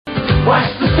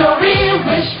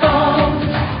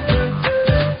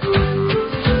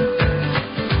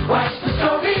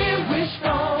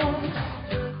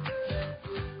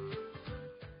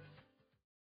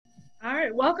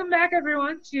back,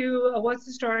 everyone, to What's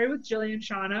the Story with Jillian and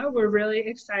Shauna. We're really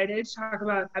excited to talk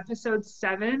about episode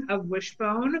 7 of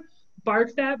Wishbone,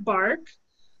 Bark That Bark.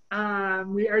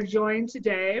 We are joined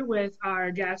today with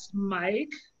our guest, Mike.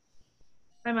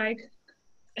 Hi, Mike.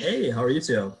 Hey, how are you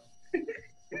two?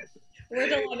 We're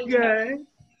delighted. Good.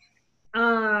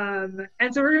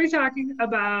 And so we're going to be talking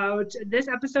about this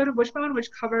episode of Wishbone,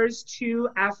 which covers 2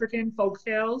 African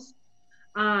folktales.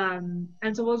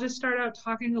 And so we'll just start out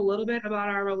talking a little bit about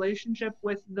our relationship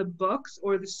with the books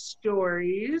or the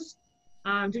stories.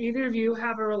 Do either of you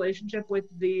have a relationship with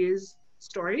these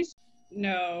stories?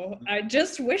 No, I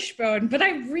just Wishbone, but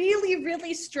I really,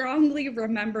 really strongly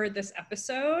remember this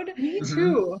episode. Me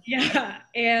too. Yeah,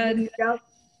 and Yep.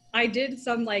 I did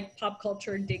some like pop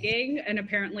culture digging, and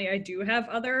apparently I do have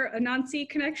other Anansi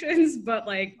connections, but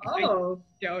like I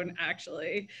don't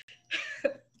actually.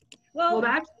 Well,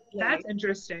 that's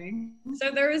interesting.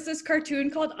 So there was this cartoon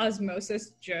called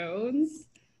Osmosis Jones,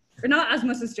 or not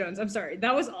Osmosis Jones, I'm sorry.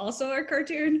 That was also a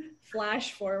cartoon,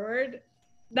 Flash Forward.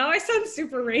 Now I sound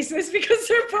super racist because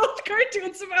they're both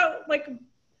cartoons about like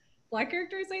Black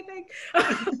characters, I think.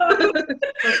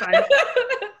 That's fine.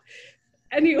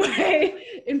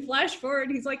 Anyway, in Flash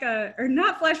Forward, he's like or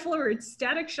not Flash Forward,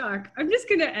 Static Shock. I'm just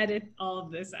gonna edit all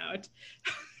of this out.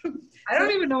 I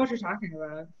don't even know what you're talking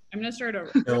about. I'm gonna start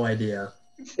over. No idea.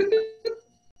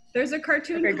 There's a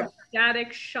cartoon called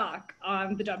Static Shock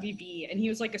on the WB, and he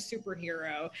was like a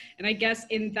superhero. And I guess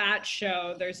in that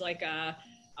show, there's like a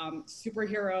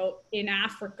superhero in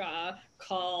Africa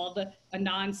called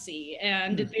Anansi,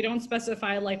 and they don't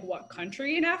specify like what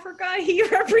country in Africa he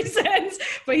represents,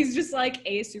 but he's just like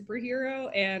a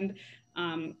superhero. And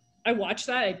I watched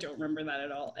that. I don't remember that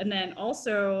at all. And then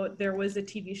also there was a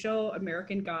TV show,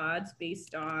 American Gods,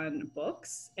 based on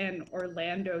books, and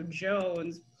Orlando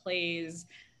Jones plays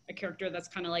a character that's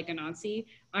kind of like Anansi.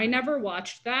 I never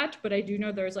watched that, but I do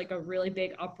know there's like a really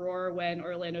big uproar when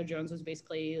Orlando Jones was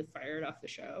basically fired off the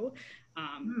show.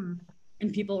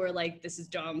 And people were like, this is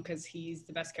dumb because he's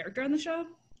the best character on the show.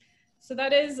 So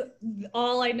that is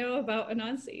all I know about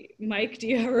Anansi. Mike, do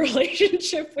you have a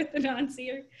relationship with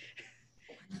Anansi?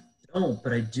 No,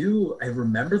 but I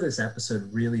remember this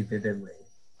episode really vividly.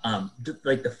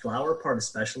 Like the flower part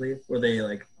especially, where they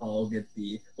like all get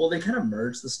they kind of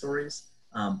merge the stories,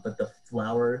 but the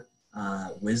flower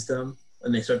wisdom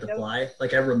when they start to fly,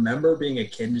 like I remember being a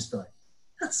kid and just be like,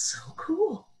 that's so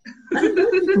cool. I didn't know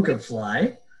people could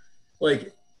fly.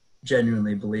 Like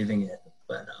genuinely believing it.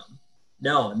 But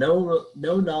no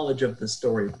knowledge of the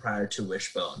story prior to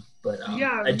Wishbone, but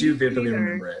I do vividly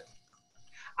remember it.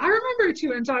 I remember it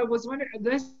too, and so I was wondering,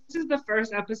 this is the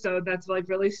first episode that's like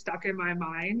really stuck in my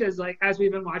mind, is like as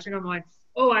we've been watching, I'm like,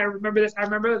 oh, I remember this. I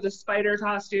remember the spider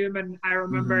costume, and I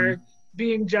remember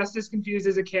being just as confused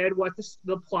as a kid what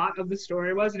the plot of the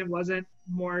story was, and it wasn't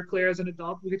more clear as an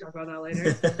adult. We could talk about that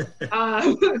later.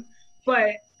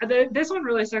 But this one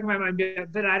really stuck in my mind,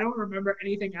 but I don't remember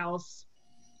anything else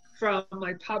from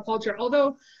like pop culture.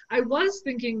 Although I was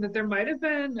thinking that there might have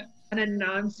been an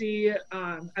Anansi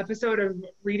episode of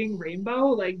Reading Rainbow,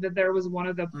 like that there was one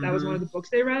of the that was one of the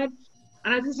books they read.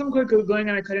 And I did some quick Googling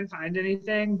and I couldn't find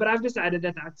anything, but I've decided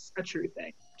that that's a true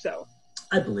thing. So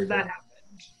I believe that happened.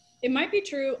 It might be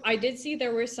true. I did see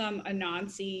there were some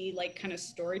Anansi like kind of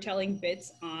storytelling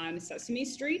bits on Sesame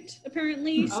Street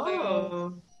apparently.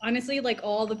 So honestly, like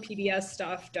all the PBS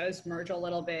stuff does merge a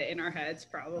little bit in our heads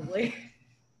probably.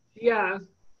 Yeah.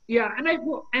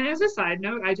 And as a side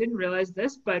note, I didn't realize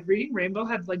this, but Reading Rainbow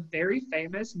had like very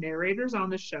famous narrators on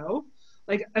the show.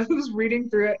 Like I was reading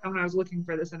through it when I was looking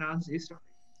for this Anansi story.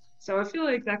 So I feel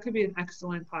like that could be an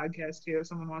excellent podcast too if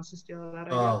someone wants to steal that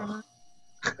idea from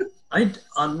us.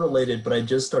 Unrelated, but I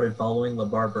just started following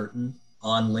LeVar Burton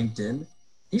on LinkedIn.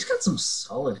 He's got some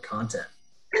solid content.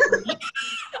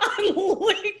 On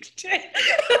LinkedIn.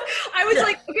 I was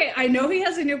like, okay, I know he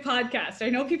has a new podcast. I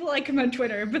know people like him on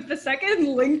Twitter, but the second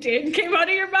LinkedIn came out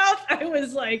of your mouth, I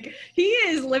was like, he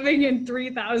is living in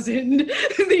 3000,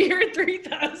 the year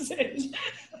 3000.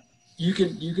 You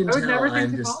can tell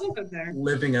I'm just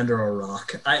living under a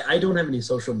rock. I don't have any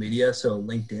social media, so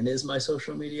LinkedIn is my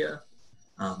social media.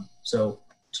 So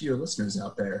to your listeners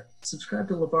out there, subscribe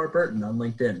to LeVar Burton on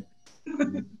LinkedIn.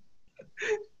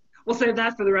 We'll save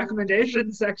that for the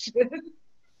recommendations section.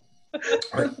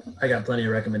 I got plenty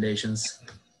of recommendations.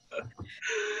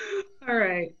 All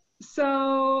right.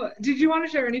 So did you want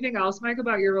to share anything else, Mike,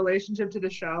 about your relationship to the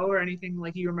show or anything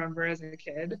like you remember as a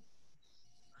kid?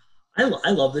 I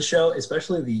love the show,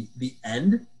 especially the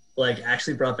end. Like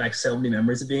actually brought back so many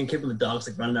memories of being a kid when the dog's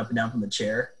like running up and down from the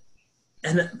chair.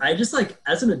 And I just like,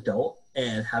 as an adult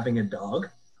and having a dog,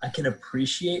 I can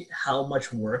appreciate how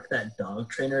much work that dog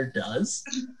trainer does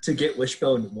to get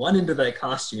Wishbone, one, into that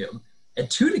costume, and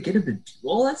two, to get him to do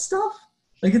all that stuff.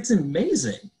 Like, it's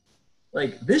amazing.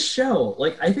 Like, this show,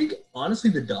 like, I think, honestly,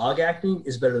 the dog acting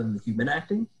is better than the human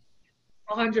acting.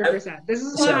 100%. This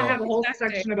is why I have a whole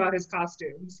section about his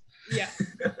costumes. Yeah.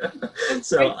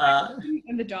 So,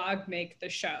 and the dog make the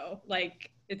show.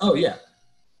 Like, it's oh, yeah.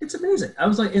 It's amazing. I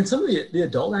was like, in some of the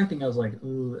adult acting, I was like,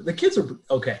 ooh, the kids are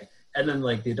okay. And then,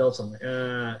 like, the adults, I'm like,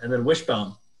 and then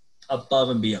Wishbone,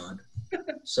 above and beyond.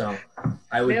 So,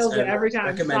 I would every time.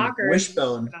 recommend Soccer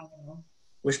Wishbone.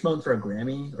 Wishbone for a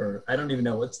Grammy, or I don't even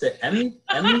know, what's the Emmy?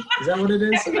 Emmy? Is that what it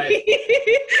is?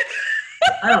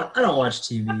 I don't watch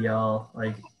TV, y'all.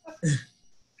 Like,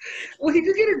 well, he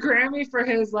could get a Grammy for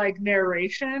his like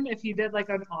narration if he did like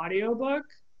an audiobook.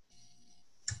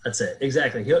 That's it.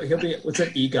 Exactly. He'll be, what's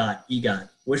it? EGOT.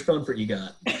 Wishbone for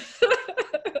EGOT.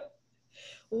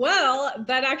 Well,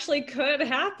 that actually could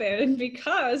happen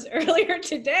because earlier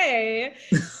today,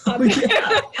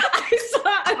 Yeah. I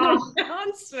saw an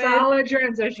announcement. Solid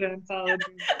transition.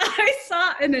 I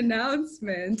saw an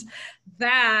announcement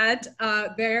that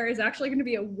there is actually going to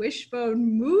be a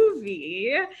Wishbone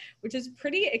movie, which is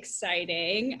pretty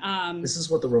exciting. This is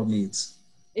what the world needs.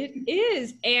 It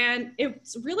is, and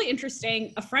it's really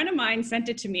interesting. A friend of mine sent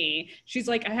it to me. She's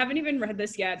like, I haven't even read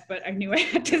this yet, but I knew I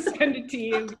had to send it to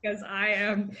you because I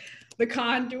am the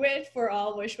conduit for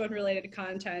all Wishbone related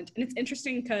content. And it's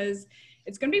interesting because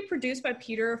it's going to be produced by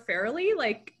Peter Farrelly,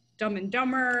 like Dumb and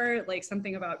Dumber, like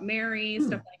Something About Mary,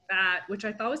 stuff like that, which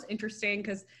I thought was interesting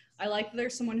because I like that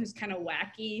there's someone who's kind of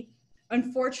wacky.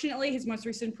 Unfortunately, his most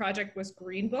recent project was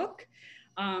Green Book.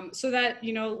 So that,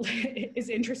 you know, is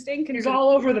interesting. He's all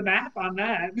over the map on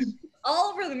that.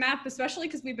 All over the map, especially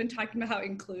because we've been talking about how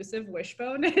inclusive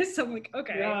Wishbone is. So I'm like,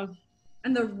 okay. Yeah.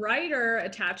 And the writer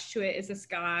attached to it is this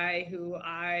guy who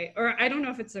I don't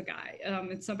know if it's a guy.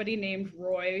 It's somebody named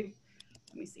Roy.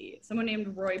 Let me see. Someone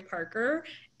named Roy Parker.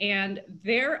 And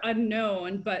they're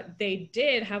unknown, but they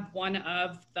did have one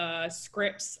of the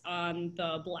scripts on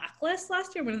the Blacklist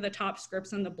last year, one of the top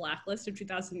scripts on the Blacklist of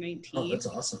 2019. Oh, that's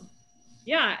awesome.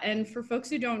 Yeah, and for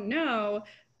folks who don't know,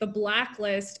 the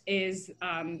Blacklist is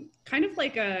kind of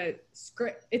like a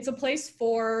script. It's a place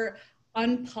for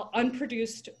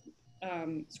unproduced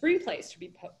screenplays to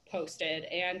be posted,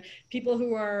 and people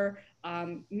who are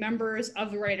members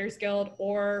of the Writers Guild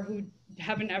or who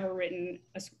haven't ever written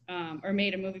or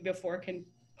made a movie before can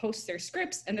post their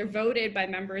scripts, and they're voted by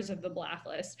members of the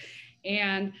Blacklist.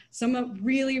 And some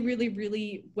really, really,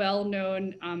 really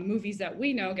well-known movies that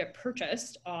we know get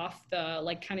purchased off the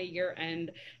like kind of year-end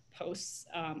posts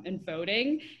and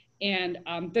voting. And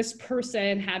this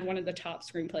person had one of the top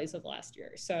screenplays of last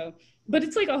year. So, but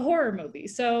it's like a horror movie.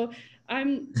 So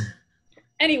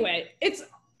anyway, it's,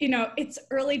 you know, it's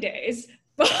early days,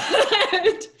 but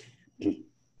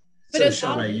so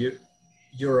Shauna,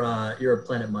 you're a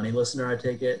Planet Money listener, I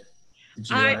take it.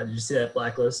 Did you see that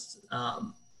Blacklist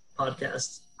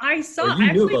podcast? I saw.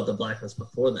 You knew about the Blacklist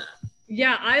before that.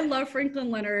 Yeah, I love Franklin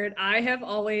Leonard. I have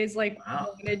always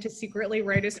wanted to secretly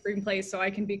write a screenplay so I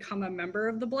can become a member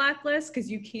of the Blacklist, because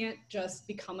you can't just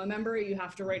become a member, you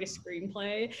have to write a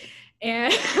screenplay.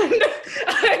 And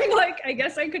I'm like, I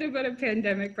guess I could have been a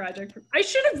pandemic project. I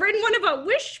should have written one about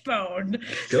Wishbone.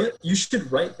 Good. You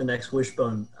should write the next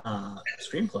Wishbone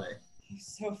screenplay. I'm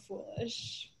so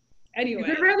foolish. Anyway.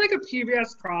 You could write like a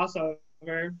PBS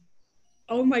crossover.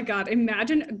 Oh my God,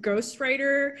 imagine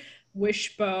Ghostwriter,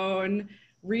 Wishbone,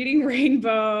 Reading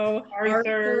Rainbow,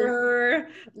 Arthur,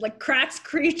 like Kratz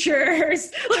Creatures,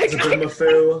 like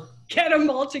get them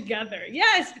all together.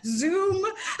 Yes, Zoom.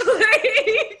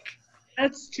 Like,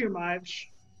 that's too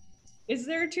much. Is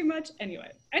there too much?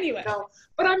 Anyway. No,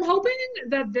 but I'm hoping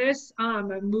that this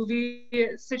movie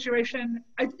situation,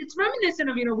 it's reminiscent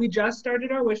of, you know, we just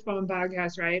started our Wishbone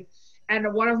podcast, right?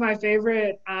 And one of my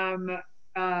favorite recap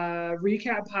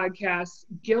podcasts,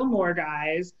 Gilmore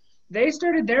Guys, they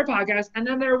started their podcast and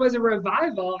then there was a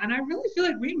revival, and I really feel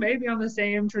like we may be on the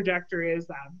same trajectory as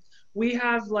them. We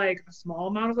have like a small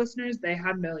amount of listeners, they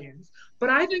have millions, but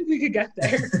I think we could get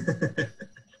there.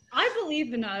 I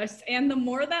believe in us, and the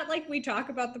more that like we talk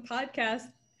about the podcast,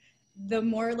 the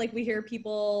more like we hear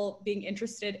people being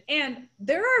interested, and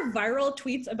there are viral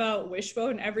tweets about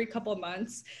Wishbone every couple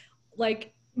months.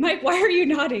 Like, Mike, why are you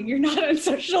nodding? You're not on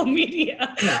social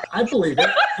media. Yeah, I believe it.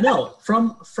 No,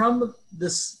 from the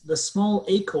small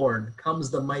acorn comes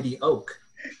the mighty oak.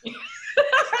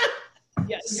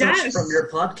 Yes. From your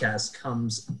podcast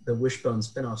comes the Wishbone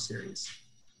spinoff series.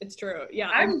 It's true. Yeah.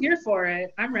 I'm here for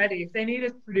it. I'm ready. If they need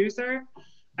a producer,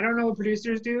 I don't know what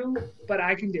producers do, but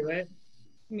I can do it.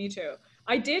 Me too.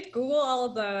 I did Google all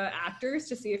of the actors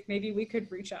to see if maybe we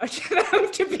could reach out to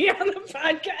them to be on the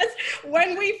podcast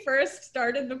when we first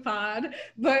started the pod.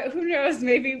 But who knows?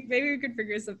 Maybe we could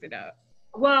figure something out.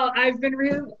 Well, I've been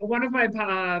one of my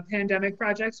pandemic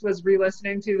projects was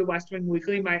re-listening to the West Wing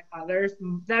Weekly.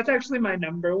 That's actually my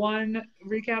number one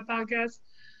recap podcast.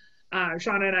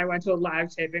 Shauna and I went to a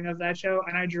live taping of that show,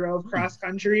 and I drove cross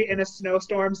country in a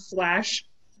snowstorm /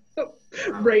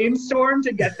 rainstorm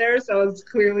to get there. So it's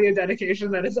clearly a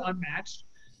dedication that is unmatched.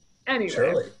 Anyway,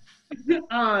 Surely.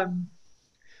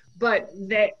 But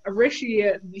Rishi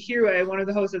Hirue, one of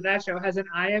the hosts of that show, has an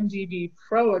IMDb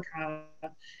Pro account,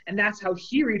 and that's how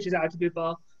he reaches out to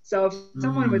people. So if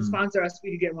someone would sponsor us,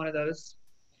 we could get one of those.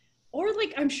 Or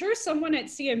like, I'm sure someone at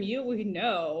CMU we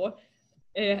know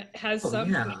has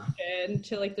some connection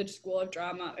to like the School of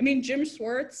Drama. I mean, Jim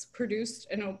Schwartz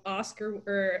produced an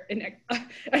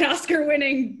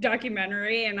Oscar-winning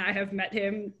documentary, and I have met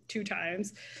him 2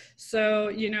 times. So,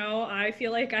 you know, I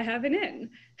feel like I have an in.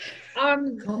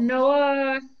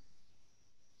 Noah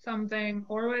something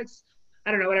Horowitz,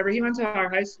 I don't know, whatever. He went to our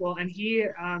high school, and he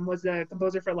was the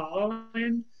composer for La La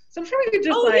Land. So I'm sure we could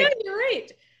just yeah, you're right.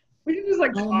 We can just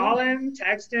call him,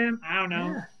 text him. I don't know.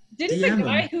 Yeah. Didn't the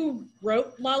guy who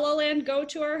wrote La La Land go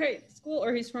to our high school,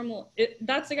 or he's from?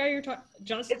 That's the guy you're talking.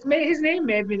 His name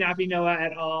may not be Noah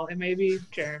at all. It may be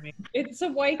Jeremy. It's a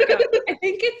white guy. I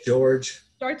think it's George.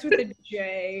 Starts with a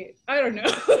J. I don't know.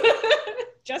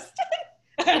 Justin.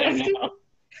 I don't know.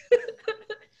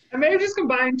 I may have just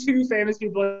combined 2 famous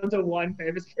people into one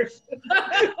famous person.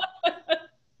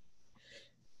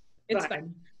 It's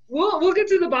fine. We'll get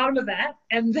to the bottom of that,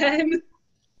 and then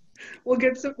we'll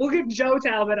get Joe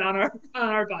Talbot on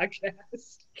our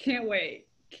podcast. Can't wait.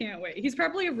 He's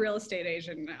probably a real estate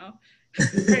agent now.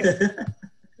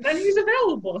 Then he's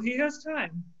available. He has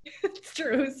time. It's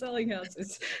true. He's selling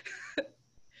houses.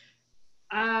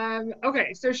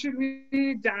 Okay, so should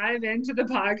we dive into the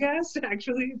podcast and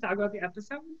actually talk about the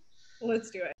episode? Let's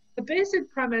do it. The basic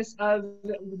premise of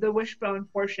the Wishbone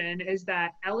portion is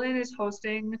that Ellen is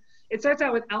hosting. It starts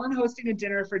out with Ellen hosting a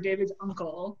dinner for David's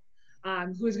uncle,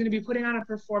 who is going to be putting on a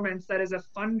performance that is a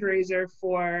fundraiser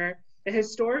for the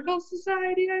Historical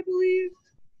Society, I believe,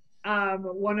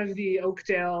 one of the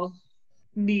Oakdale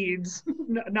needs,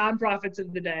 nonprofits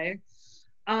of the day.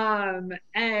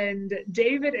 And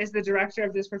David is the director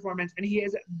of this performance, and he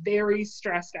is very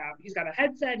stressed out. He's got a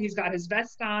headset, he's got his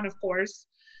vest on, of course.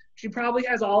 She probably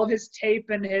has all of his tape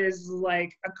and his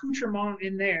accoutrement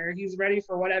in there. He's ready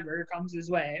for whatever comes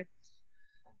his way.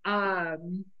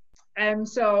 And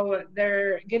so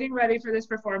they're getting ready for this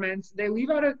performance. They leave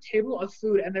out a table of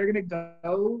food, and they're going to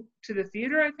go to the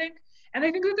theater, I think. And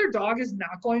they think that their dog is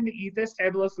not going to eat this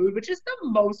table of food, which is the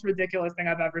most ridiculous thing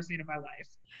I've ever seen in my life.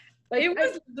 It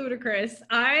was ludicrous.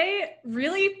 I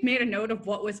really made a note of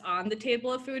what was on the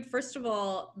table of food. First of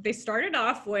all, they started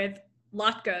off with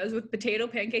latkes with potato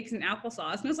pancakes and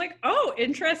applesauce. And I was like, oh,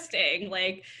 interesting.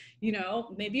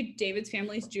 Maybe David's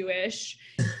family's Jewish.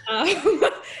 And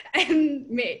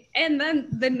then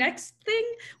the next thing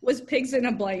was pigs in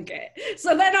a blanket.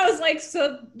 So then I was like,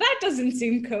 so that doesn't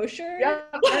seem kosher. Yeah,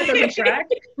 that doesn't track.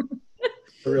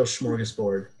 A real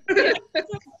smorgasbord. Maybe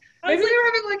they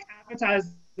were having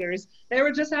appetizers. They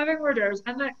were just having hors d'oeuvres,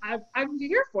 and I'm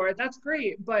here for it. That's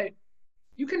great, but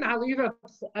you cannot leave a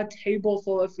table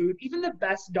full of food. Even the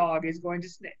best dog is going to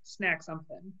snack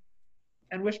something,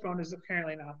 and Wishbone is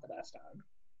apparently not the best dog.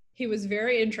 He was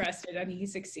very interested, and he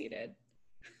succeeded.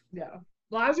 Yeah,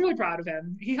 well, I was really proud of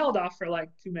him. He held off for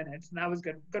 2 minutes, and that was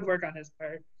good work on his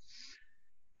part.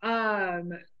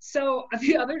 So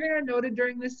the other thing I noted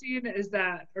during this scene is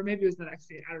that, or maybe it was the next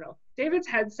scene, I don't know. David's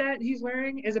headset he's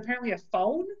wearing is apparently a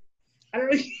phone. I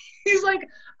don't know. He's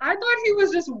I thought he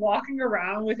was just walking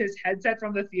around with his headset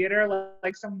from the theater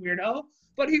like some weirdo,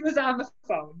 but he was on the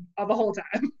phone the whole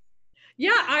time.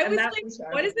 Yeah, I was like,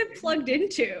 what is it plugged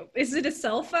into? Is it a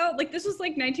cell phone? This was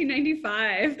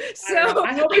 1995. So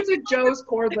I hope it's a Joe's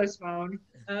cordless phone.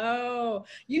 Oh,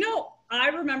 I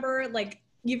remember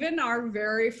even our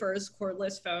very first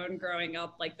cordless phone growing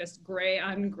up, this gray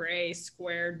on gray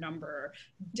square number,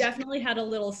 definitely had a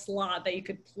little slot that you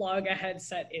could plug a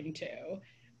headset into.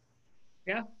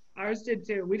 Yeah, ours did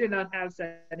too. We did not have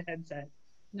said headset.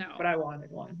 No. But I wanted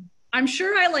one. I'm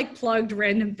sure I plugged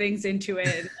random things into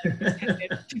it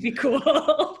to be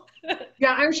cool.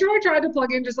 Yeah, I'm sure I tried to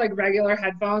plug in just regular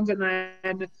headphones, and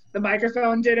then the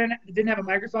microphone didn't have a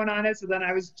microphone on it, so then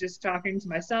I was just talking to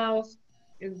myself.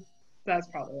 That's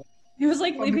probably it. It was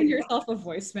leaving yourself a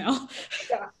voicemail.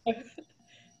 Yeah.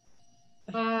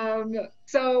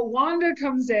 So Wanda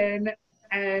comes in,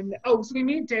 and so we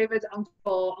meet David's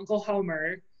uncle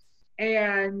Homer,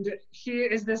 and he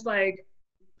is this like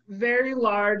very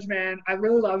large man. I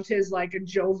really loved his like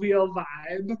jovial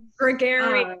vibe.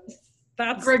 Gregarious.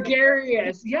 That's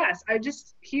gregarious. Yes,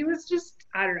 he was just,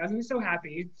 I don't know, he was so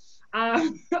happy.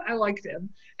 I liked him.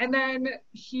 And then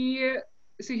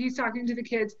he's talking to the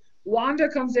kids. Wanda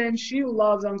comes in. She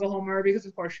loves Uncle Homer because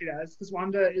of course she does, because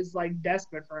Wanda is like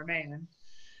desperate for a man.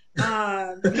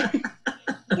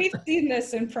 We've seen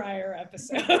this in prior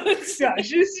episodes. Yeah,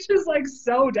 she's just like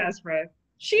so desperate.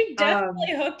 She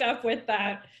definitely hooked up with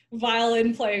that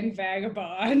violin playing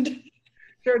vagabond.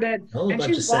 Sure did. Oh, a and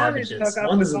bunch she of wanted savages. to hook up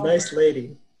Wanda's with a nice Homer.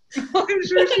 lady.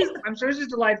 I'm sure she's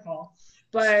delightful,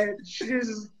 but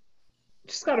she's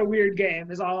got a weird game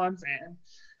is all I'm saying.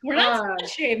 We're not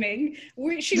shaming.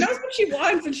 She knows what she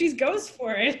wants and she goes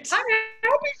for it. I'm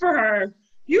happy for her.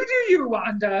 You do you,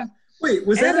 Wanda. Wait,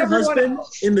 was that And her everyone husband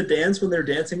else. in the dance when they're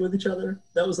dancing with each other?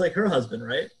 That was like her husband,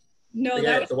 right? No, The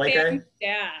guy- that was the white Sam's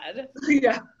dad.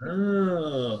 Yeah.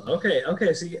 Oh,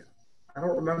 okay. See, I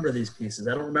don't remember these pieces.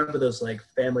 I don't remember those like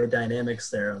family dynamics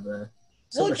there of the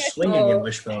so We'll much get swinging to- in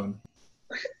Wishbone.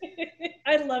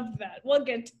 I love that. We'll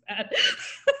get to that.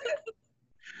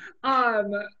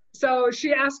 So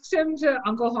she asks him to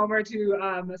Uncle Homer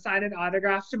to sign an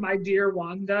autograph to my dear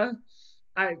Wanda.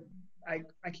 I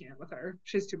can't with her.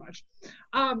 She's too much.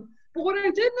 But what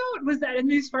I did note was that in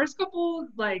these first couple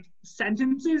like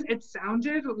sentences, it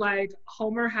sounded like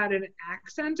Homer had an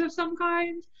accent of some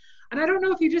kind. And I don't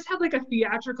know if he just had like a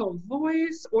theatrical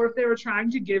voice or if they were trying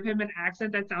to give him an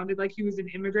accent that sounded like he was an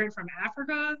immigrant from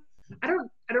Africa. I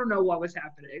don't know what was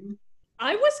happening.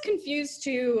 I was confused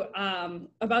too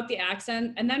about the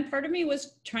accent, and then part of me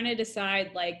was trying to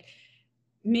decide like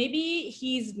maybe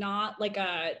he's not like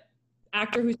a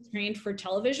actor who's trained for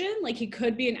television. Like he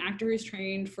could be an actor who's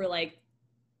trained for like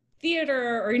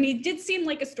theater, or he did seem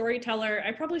like a storyteller.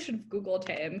 I probably should have Googled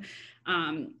him.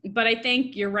 But I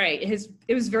think you're right.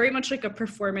 It was very much like a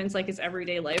performance, like his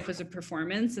everyday life was a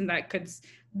performance, and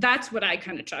that's what I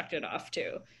kind of chalked it off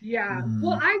to. Yeah.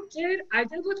 Well, I did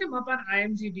look him up on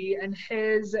IMDb, and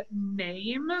his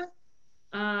name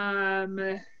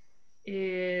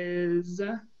is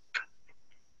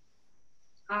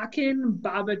Akin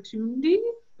Babatunde.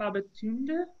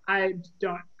 I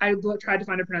tried to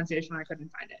find a pronunciation, I couldn't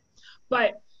find it.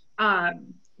 But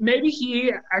maybe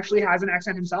he actually has an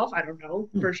accent himself. I don't know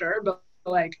for sure, but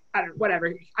like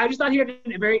whatever. I just thought he had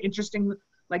a very interesting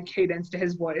like cadence to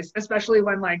his voice, especially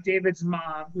when like David's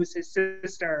mom, who's his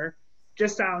sister,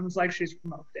 just sounds like she's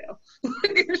from Oakdale.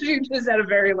 She just had a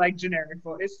very like generic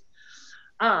voice.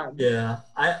 Yeah,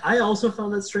 I also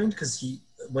found that strange because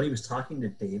when he was talking to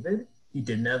David, he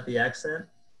didn't have the accent,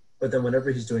 but then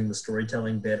whenever he's doing the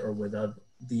storytelling bit or with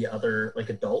the other like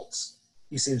adults,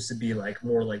 he seems to be like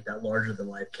more like that larger than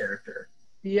life character.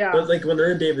 Yeah. But like when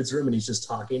they're in David's room and he's just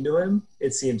talking to him,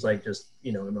 it seems like just,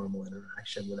 a normal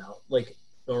interaction without like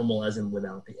normal as in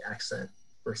without the accent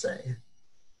per se.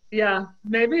 Yeah.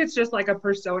 Maybe it's just like a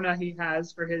persona he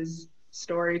has for his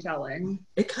storytelling.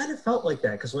 It kind of felt like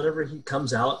that because whenever he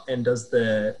comes out and does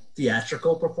the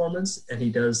theatrical performance and he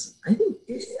does,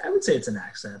 I would say it's an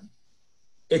accent.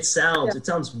 It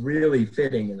sounds really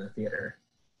fitting in the theater.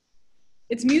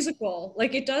 It's musical,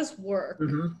 like it does work.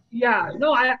 Mm-hmm. Yeah,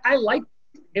 no, I like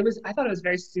it. I thought it was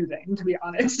very soothing, to be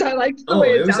honest. I liked the Oh,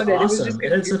 way it was sounded. awesome.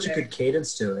 It had such a confusing. good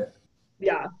cadence to it.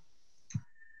 Yeah.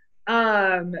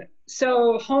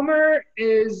 So Homer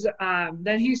is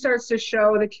then he starts to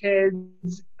show the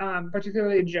kids,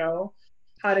 particularly Joe,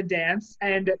 how to dance,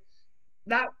 and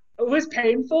that was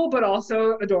painful but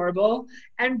also adorable.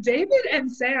 And David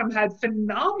and Sam had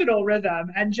phenomenal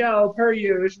rhythm, and Joe, per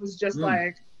usual, was just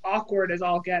like awkward as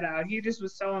all get out. He just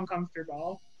was so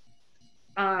uncomfortable.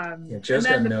 Yeah, Joe's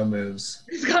got no moves.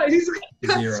 He's got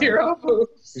zero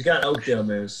moves. He's got Oakdale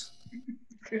moves.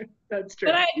 That's true.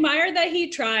 But I admire that he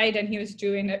tried and he was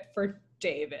doing it for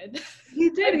David. He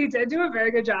did do a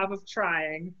very good job of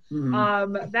trying.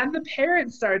 Mm-hmm. Then the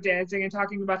parents start dancing and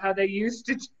talking about how they used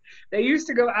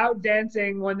to go out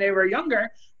dancing when they were younger,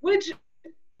 which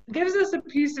gives us a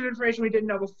piece of information we didn't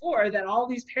know before, that all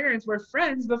these parents were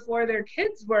friends before their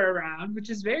kids were around, which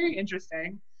is very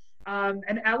interesting.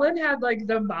 And Ellen had like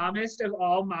the mommest of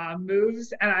all mom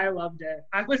moves, and I loved it.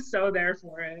 I was so there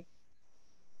for it.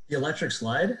 The electric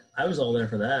slide? I was all there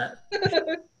for that.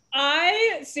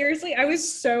 I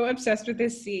was so obsessed with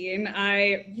this scene.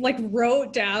 I like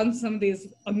wrote down some of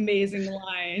these amazing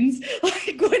lines.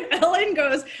 Like when Ellen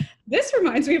goes, "This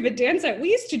reminds me of a dance that we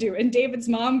used to do," and David's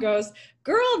mom goes,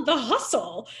 "Girl, the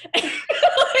hustle."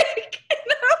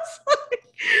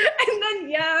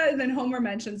 And then Homer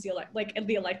mentions the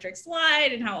electric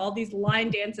slide and how all these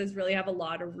line dances really have a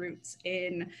lot of roots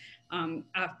in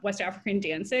West African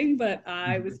dancing. But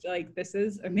I was like, this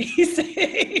is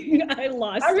amazing. I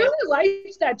really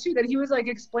liked that too, that he was like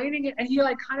explaining it, and he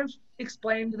like kind of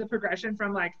explained the progression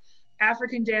from like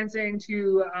African dancing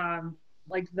to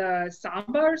like the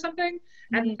samba or something.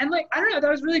 And like, I don't know, that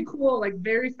was really cool, like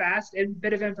very fast and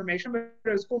bit of information, but it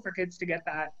was cool for kids to get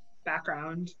that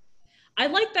background. I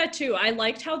like that too. I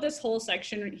liked how this whole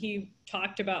section, he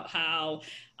talked about how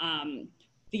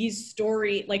these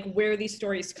stories, like where these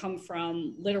stories come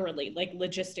from, literally, like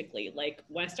logistically, like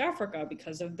West Africa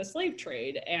because of the slave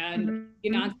trade. And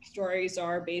Anansi stories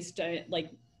are based on,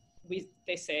 like,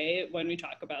 they say when we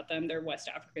talk about them, they're West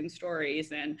African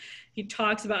stories. And he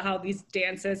talks about how these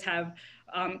dances have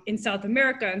in South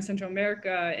America and Central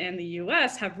America and the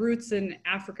US have roots in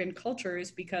African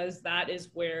cultures, because that is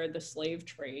where the slave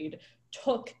trade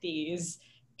took these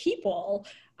people.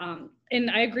 And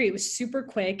I agree, it was super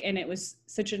quick, and it was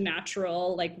such a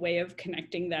natural like way of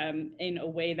connecting them in a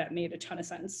way that made a ton of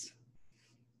sense.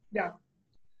 Yeah.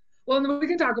 Well, and we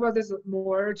can talk about this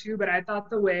more too, but I thought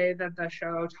the way that the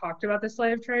show talked about the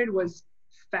slave trade was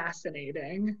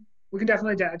fascinating. We can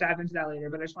definitely dive into that later,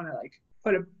 but I just want to like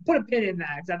put a pin in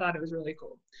that because I thought it was really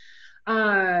cool.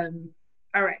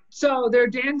 All right, so their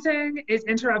dancing is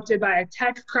interrupted by a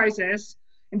tech crisis,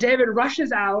 and David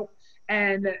rushes out,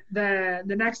 and the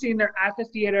next scene they're at the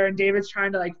theater, and David's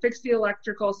trying to like fix the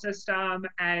electrical system,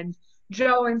 and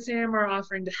Joe and Sam are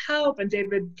offering to help, and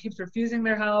David keeps refusing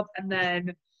their help, and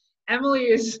then Emily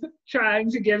is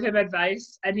trying to give him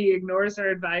advice, and he ignores her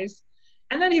advice.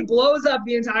 And then he blows up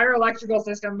the entire electrical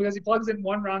system because he plugs in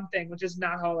one wrong thing, which is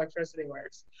not how electricity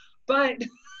works. But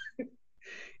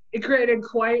it created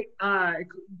quite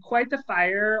the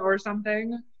fire or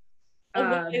something.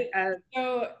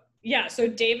 So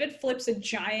David flips a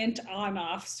giant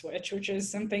on-off switch, which is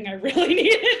something I really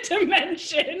needed to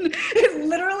mention. It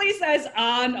literally says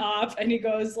on-off, and he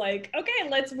goes like, okay,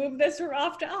 let's move this from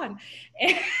off to on.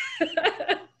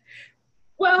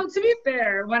 Well, to be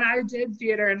fair, when I did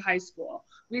theater in high school,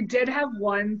 we did have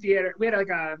one theater. We had like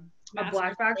a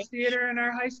black box theater in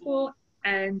our high school,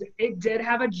 and it did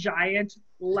have a giant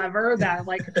lever that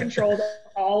like controlled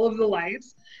all of the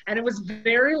lights, and it was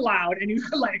very loud, and you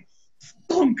could like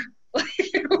thunk. Like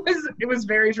it was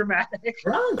very dramatic.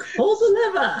 Drunk, pull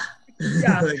the lever.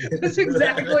 Yeah, that's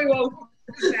exactly what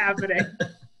was happening.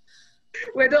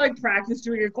 We had to like practice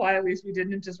doing it quietly so we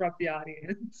didn't disrupt the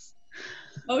audience.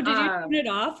 Oh, did you turn it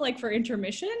off like for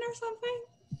intermission or something?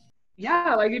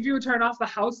 Yeah, like if you would turn off the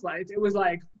house lights, it was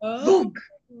like thunk.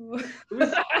 It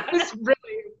was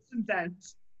really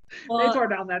intense. Well, they tore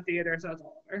down that theater, so it's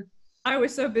all over. I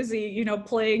was so busy,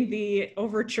 playing the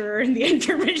overture and the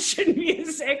intermission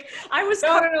music. I was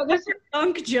no. This is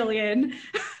Dunk, Jillian.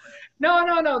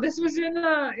 No. This was in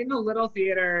the little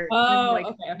theater. Oh, in,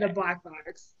 okay. The black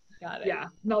box. Got it. Yeah.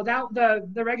 No, that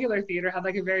the regular theater had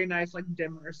like a very nice like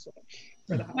dimmer switch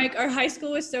for the house. Like our high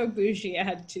school was so bougie, it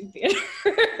had 2 theaters.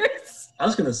 I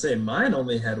was gonna say mine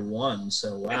only had 1,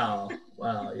 so wow,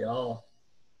 y'all.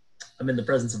 I'm in the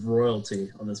presence of royalty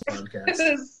on this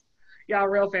podcast. Yeah,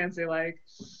 real fancy like.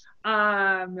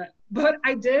 But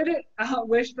I did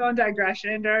Wishbone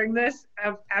digression during this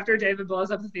after David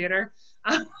blows up the theater.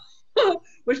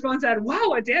 Wishbone said,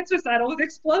 "Wow, a dance recital with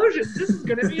explosions. This is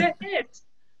gonna be a hit."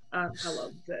 I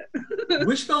loved it.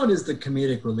 Wishbone is the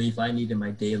comedic relief I need in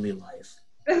my daily life.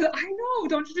 I know.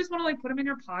 Don't you just want to like put them in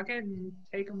your pocket and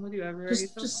take them with you everywhere?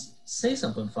 Just say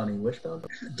something funny, Wishbone.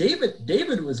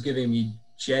 David was giving me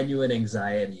genuine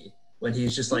anxiety when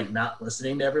he's just like not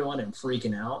listening to everyone and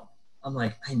freaking out. I'm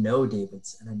like, I know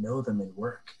David's and I know them in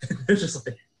work. They're just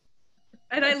like.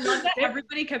 And I love that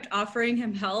everybody kept offering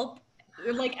him help.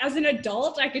 Like as an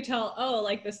adult, I could tell,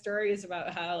 like the story is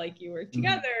about how like you work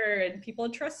together and people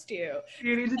trust you.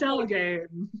 You need to delegate.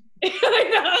 I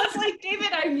know. It's like,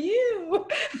 David, I'm you.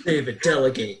 David,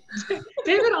 delegate.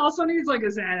 David also needs like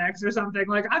a Xanax or something.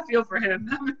 Like I feel for him.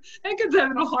 I think he's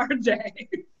having a hard day.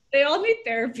 They all need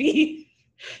therapy.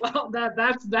 Well,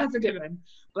 that's a given.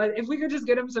 But if we could just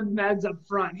get him some meds up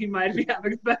front, he might be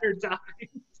having a better time.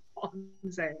 That's all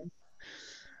I'm saying.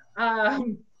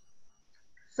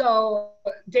 So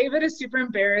David is super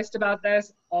embarrassed about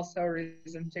this. Also a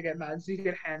reason to get meds so he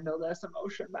could handle this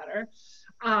emotion better.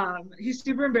 He's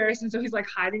super embarrassed, and so he's like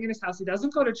hiding in his house. He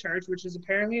doesn't go to church, which is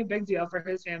apparently a big deal for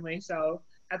his family. So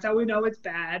that's how we know it's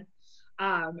bad.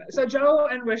 So Joe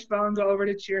and Wishbone go over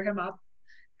to cheer him up,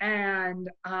 and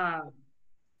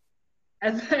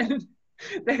then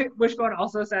Wishbone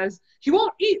also says, "He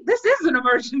won't eat. This is an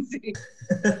emergency."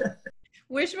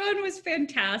 Wishbone was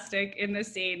fantastic in the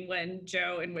scene when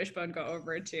Joe and Wishbone go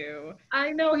over to.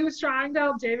 I know, he was trying to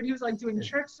help David. He was like doing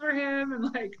tricks for him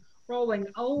and like rolling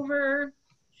over.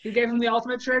 He gave him the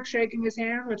ultimate trick, shaking his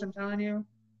hand, which I'm telling you,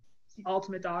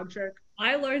 ultimate dog trick.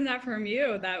 I learned that from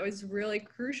you. That was really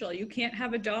crucial. You can't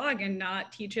have a dog and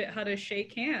not teach it how to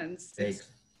shake hands.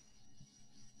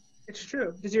 It's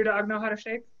true. Does your dog know how to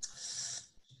shake?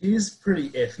 She's pretty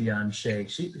iffy on shake.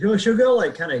 She'll go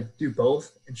like kind of do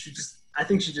both, and I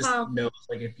think she just knows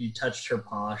like if you touched her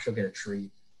paw, she'll get a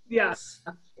treat. Yeah,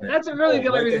 that's really the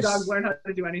only reason dogs learn how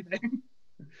to do anything.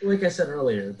 Like I said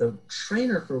earlier, the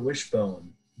trainer for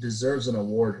Wishbone deserves an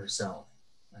award herself.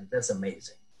 Like that's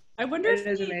amazing. I wonder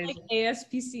if like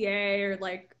ASPCA or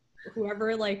like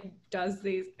whoever like does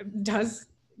because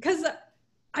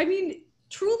I mean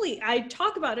truly I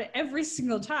talk about it every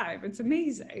single time. It's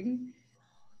amazing.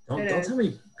 Don't tell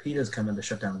me PETA's coming to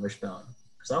shut down Wishbone,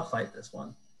 because I'll fight this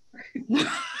one.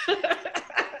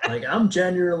 Like I'm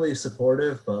genuinely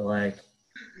supportive, but like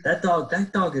that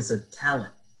dog is a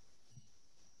talent.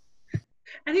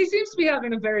 And he seems to be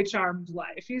having a very charmed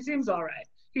life. He seems all right.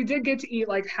 He did get to eat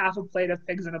like half a plate of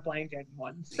pigs in a blanket in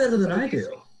one season. Better than I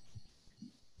do.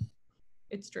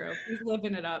 It's true. He's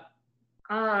living it up.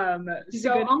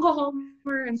 So Uncle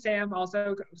Homer and Sam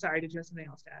also. Sorry, did you have something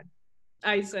else to add?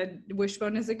 I said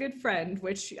Wishbone is a good friend,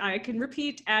 which I can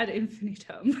repeat ad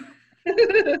infinitum.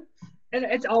 And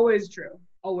it's always true.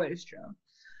 Always true.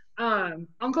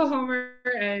 Uncle Homer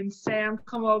and Sam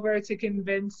come over to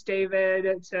convince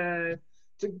David to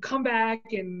come back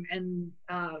and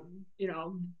you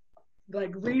know,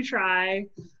 like retry.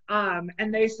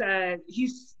 And they said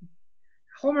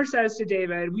Homer says to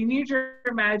David, "We need your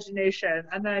imagination."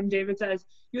 And then David says,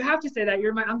 "You have to say that,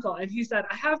 you're my uncle." And he said,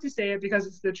 "I have to say it because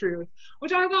it's the truth,"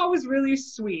 which I thought was really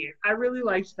sweet. I really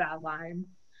liked that line.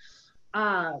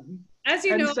 As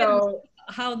you know,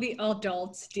 how the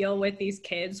adults deal with these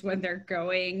kids when they're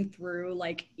going through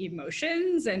like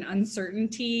emotions and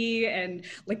uncertainty and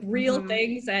like real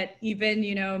things that even,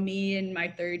 you know, me in my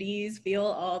 30s feel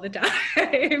all the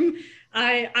time.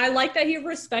 I like that he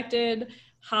respected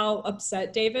how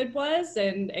upset David was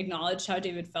and acknowledged how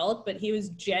David felt, but he was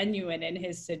genuine in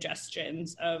his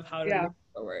suggestions of how to move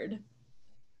forward.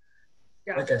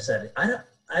 Yeah. Like I said,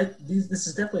 this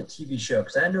is definitely a TV show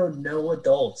because I know no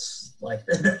adults like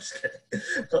this.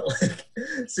 But like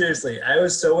seriously, I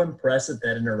was so impressed at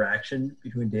that interaction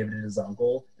between David and his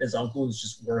uncle. His uncle was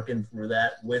just working through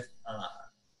that with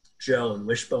Joe and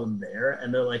Wishbone there,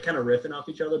 and they're like kind of riffing off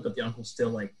each other, but the uncle's still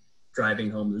like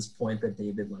driving home this point that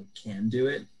David like can do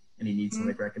it, and he needs to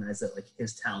like recognize that like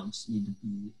his talents need to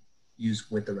be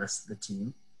used with the rest of the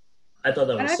team. I thought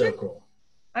that was so cool.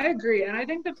 I agree, and I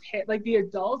think the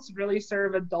adults really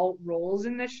serve adult roles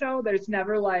in this show. There's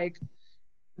never like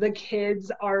the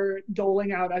kids are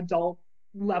doling out adult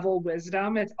level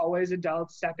wisdom. It's always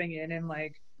adults stepping in and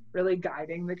like really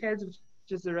guiding the kids, which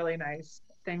is a really nice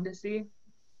thing to see.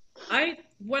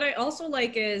 What I also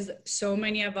like is so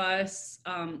many of us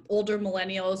older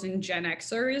millennials and Gen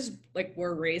Xers like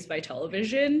were raised by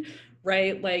television,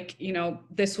 right? Like, you know,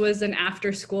 this was an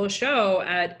after school show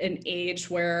at an age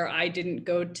where I didn't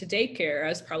go to daycare. I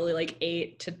was probably like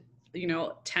 8 to, you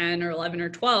know, 10 or 11 or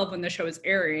 12 when the show was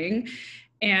airing.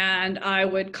 And I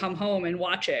would come home and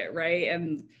watch it, right?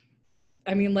 And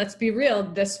I mean, let's be real,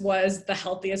 this was the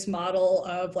healthiest model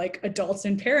of like adults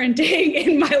and parenting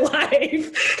in my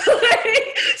life.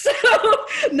 So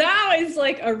now it's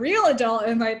like a real adult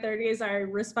in my 30s. I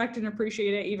respect and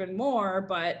appreciate it even more,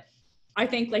 but I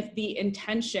think like the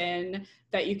intention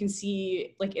that you can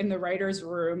see like in the writer's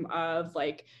room of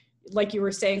like you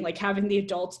were saying, like having the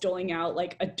adults doling out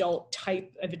like adult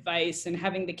type of advice and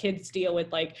having the kids deal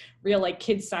with like real like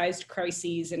kid-sized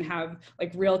crises and have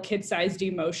like real kid-sized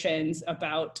emotions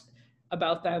about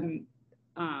them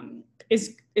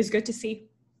is good to see.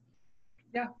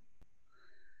 Yeah,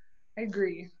 I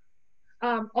agree.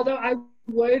 Although I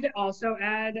would also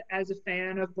add, as a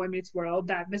fan of Boy Meets World,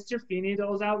 that Mr. Feeney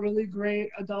doles out really great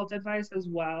adult advice as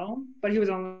well, but he was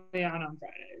only on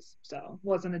Fridays, so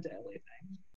wasn't a daily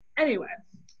thing. Anyway,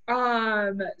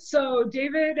 so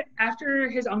David, after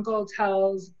his uncle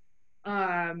tells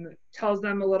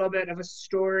them a little bit of a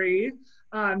story,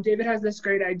 David has this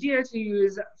great idea to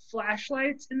use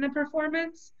flashlights in the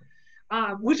performance,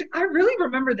 which I really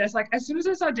remember this. Like, as soon as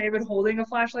I saw David holding a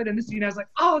flashlight in the scene, I was like,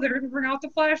 oh, they're going to bring out the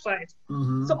flashlights.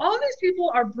 So all these people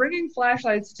are bringing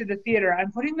flashlights to the theater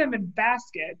and putting them in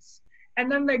baskets. And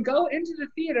then they go into the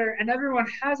theater and everyone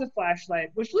has a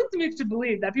flashlight, which leads me to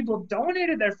believe that people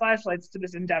donated their flashlights to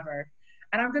this endeavor.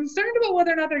 And I'm concerned about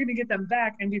whether or not they're going to get them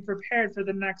back and be prepared for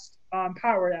the next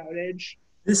power outage.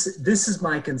 This is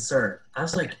my concern. I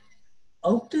was like,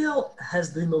 Oakdale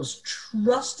has the most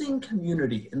trusting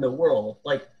community in the world.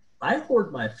 Like, I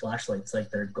hoard my flashlights like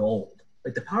they're gold.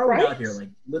 Like, the power went out here like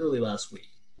literally last week,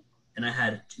 and I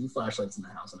had 2 flashlights in the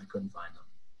house and I couldn't find them.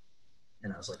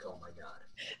 And I was like, oh my god.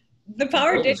 The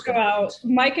power did go out.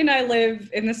 Mike and I live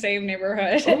in the same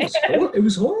neighborhood. Oh, it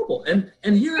was horrible. And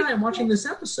here I am watching this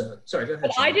episode. Sorry, go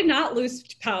ahead. Well, I did not lose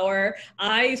power.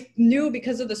 I knew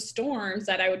because of the storms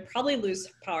that I would probably lose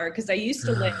power because I used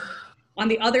to live on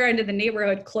the other end of the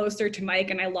neighborhood closer to Mike,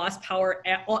 and I lost power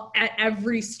at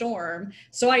every storm.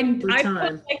 So I put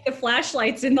like the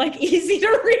flashlights in like easy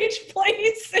to reach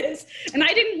places, and I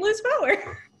didn't lose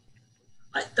power.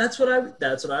 That's what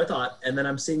I thought. And then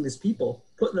I'm seeing these people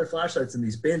putting their flashlights in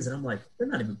these bins, and I'm like, they're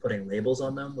not even putting labels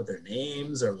on them with their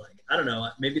names, or like, I don't know,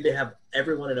 maybe they have,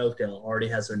 everyone in Oakdale already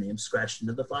has their name scratched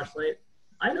into the flashlight.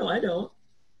 I know I don't.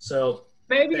 So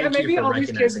maybe all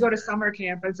these kids go to summer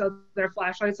camp, and so their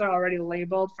flashlights are already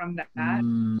labeled from that. So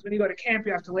when you go to camp,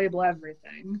 you have to label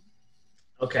everything.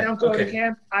 Okay. I don't go to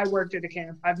camp. I worked at a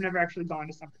camp. I've never actually gone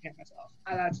to summer camp myself.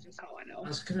 That's just how I know.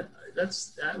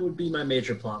 That would be my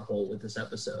major plot hole with this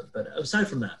episode. But aside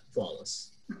from that,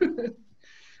 flawless.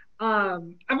 I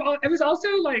was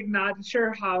also like not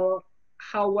sure how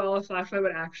well a flashlight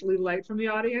would actually light from the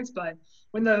audience, but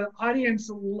when the audience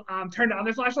turned on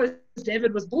their flashlights,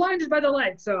 David was blinded by the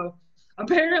light, so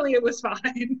apparently it was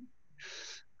fine.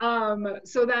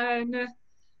 So then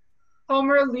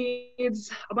Homer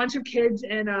leads a bunch of kids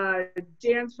in a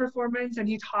dance performance, and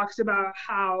he talks about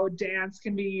how dance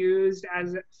can be used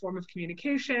as a form of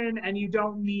communication, and you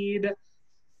don't need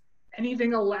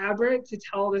anything elaborate to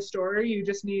tell the story. You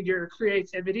just need your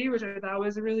creativity, which I thought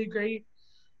was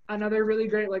another really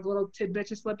great like little tidbit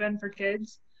to slip in for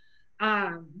kids.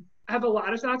 I have a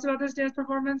lot of thoughts about this dance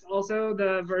performance. Also,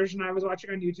 the version I was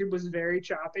watching on YouTube was very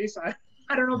choppy, so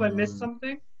I don't know if I missed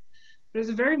something. It was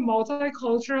a very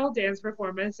multicultural dance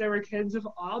performance. There were kids of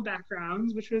all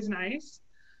backgrounds, which was nice.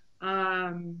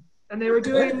 And they were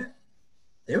doing...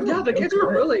 the kids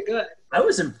were really good. I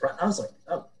was impressed. I was like,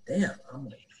 oh, damn. I'm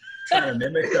like trying to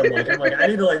mimic them. I'm like, I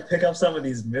need to like pick up some of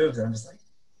these moves. And I'm just like,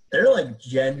 they're like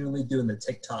genuinely doing the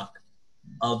TikTok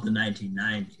of the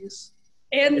 1990s.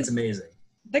 And it's amazing.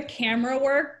 The camera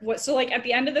work, so like at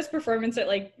the end of this performance, it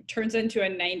like turns into a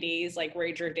 90s like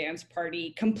Rager dance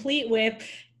party, complete with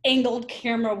angled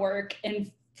camera work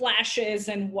and flashes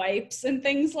and wipes and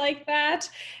things like that.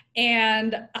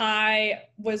 And I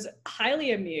was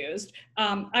highly amused.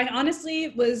 I honestly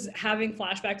was having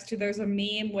flashbacks to, there's a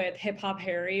meme with Hip Hop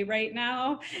Harry right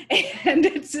now, and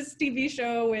it's this TV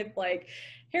show with like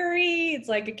Harry, it's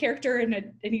like a character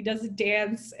and he does a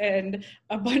dance, and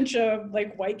a bunch of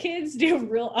like white kids do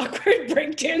real awkward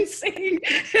breakdancing.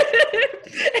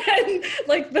 And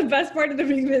like the best part of the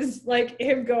meme is like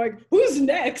him going, "Who's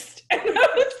next?" And I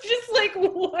was just like,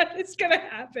 what is gonna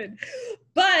happen?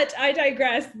 But I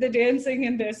digress. The dancing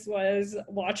in this was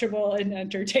watchable and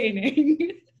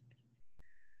entertaining.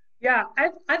 Yeah,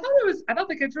 I thought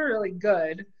the kids were really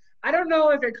good. I don't know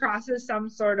if it crosses some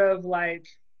sort of like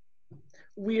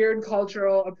weird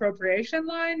cultural appropriation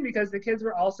line, because the kids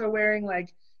were also wearing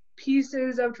like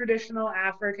pieces of traditional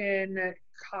African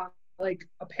like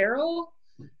apparel.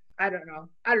 I don't know,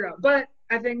 but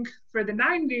I think for the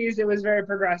 90s it was very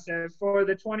progressive. For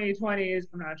the 2020s,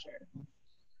 I'm not sure.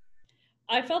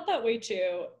 I felt that way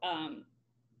too. I'm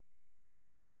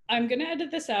gonna edit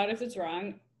this out if it's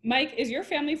wrong. Mike, is your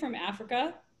family from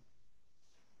Africa?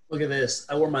 Look at this.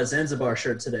 I wore my Zanzibar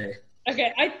shirt today.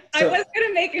 Okay, I was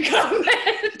gonna make a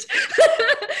comment.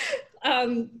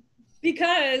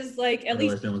 Because like at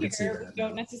least here, we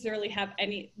don't necessarily have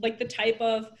any, like the type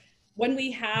of, when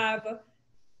we have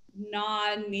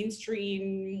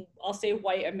non-mainstream, I'll say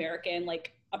white American,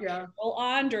 like apparel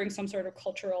on during some sort of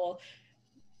cultural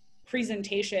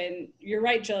presentation, you're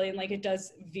right, Jillian, like it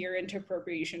does veer into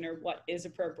appropriation, or what is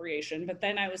appropriation. But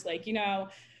then I was like,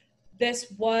 this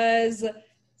was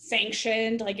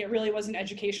sanctioned, like it really was an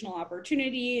educational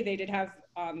opportunity. They did have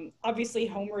obviously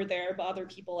Homer there, but other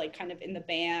people like kind of in the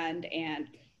band, and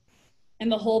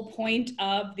the whole point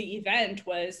of the event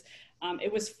was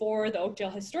it was for the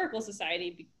Oakdale Historical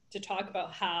Society to talk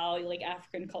about how like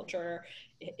African culture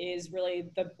is really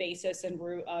the basis and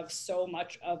root of so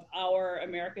much of our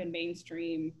American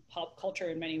mainstream pop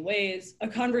culture in many ways, a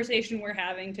conversation we're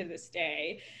having to this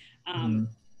day.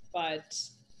 But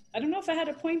I don't know if I had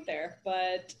a point there,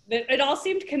 but it all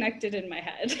seemed connected in my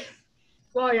head.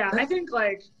 Well, yeah, I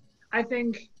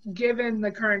think given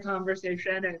the current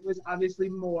conversation, it was obviously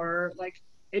more like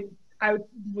I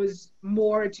was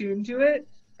more attuned to it,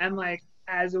 and like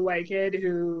as a white kid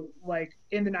who like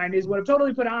in the 90s would have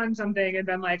totally put on something and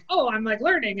been like, oh, I'm like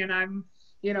learning and I'm,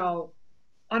 you know,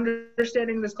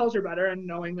 understanding this culture better and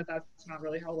knowing that that's not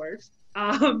really how it works.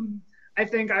 I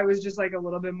think I was just like a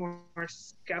little bit more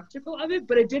skeptical of it,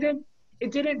 but it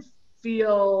didn't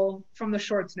feel from the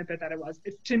short snippet that it was.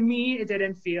 To me, it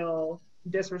didn't feel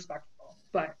disrespectful,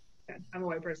 but I'm a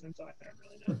white person, so I don't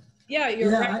really know. Yeah,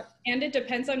 you're right. And it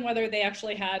depends on whether they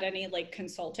actually had any like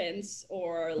consultants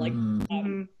or like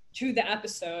to the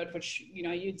episode, which, you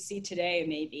know, you'd see today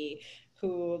maybe,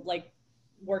 who like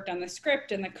worked on the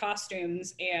script and the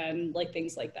costumes and like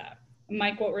things like that.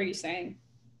 Mike, what were you saying?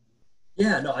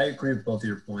 Yeah, no, I agree with both of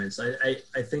your points.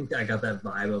 I think I got that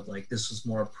vibe of like this was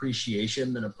more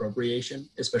appreciation than appropriation,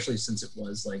 especially since it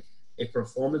was like a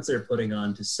performance they're putting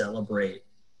on to celebrate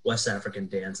West African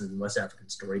dance and West African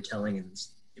storytelling and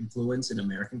influence in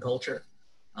American culture,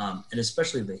 and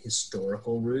especially the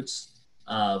historical roots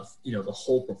of, you know, the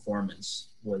whole performance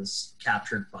was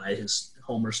captured by his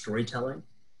Homer storytelling.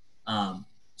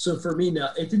 So for me, now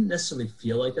it didn't necessarily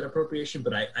feel like that appropriation,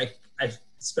 but I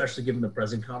especially given the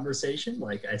present conversation,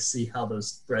 like I see how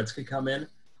those threads could come in.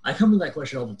 I come to that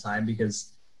question all the time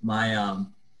because my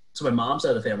mom's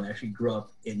side of the family actually grew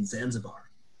up in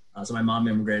Zanzibar. So my mom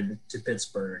immigrated to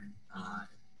Pittsburgh.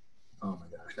 Oh my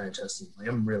gosh, I just like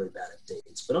I'm really bad at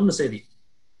dates, but I'm gonna say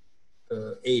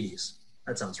the 80s.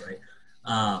 That sounds right.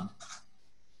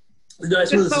 No,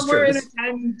 somewhere in a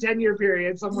 10-year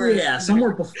period, somewhere. Yeah,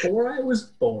 somewhere before I was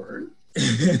born.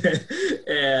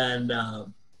 And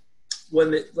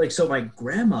so my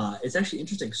grandma, it's actually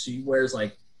interesting. She wears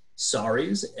like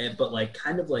saris, but like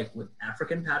kind of like with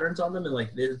African patterns on them, and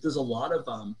like there's a lot of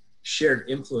shared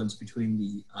influence between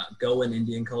the Goan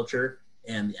Indian culture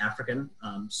and the African.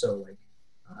 So like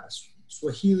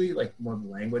Swahili, like more the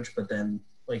language, but then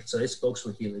like so they spoke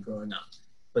Swahili growing up,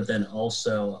 but then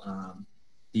also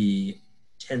the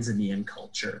Tanzanian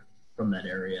culture from that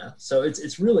area. So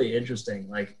it's really interesting.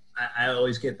 Like I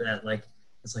always get that like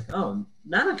it's like, oh,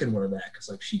 Nana can wear that because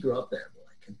like she grew up there. But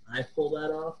like, can I pull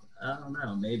that off? I don't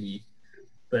know, maybe.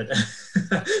 But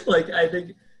like I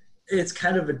think it's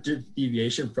kind of a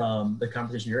deviation from the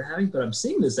conversation you're having. But I'm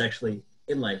seeing this actually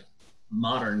in like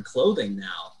modern clothing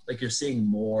now. Like you're seeing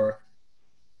more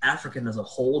African as a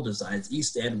whole designs,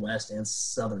 East and West and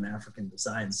Southern African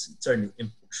designs starting to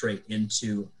infiltrate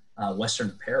into Western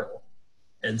apparel.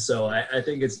 And so I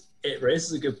think it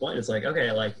raises a good point. It's like,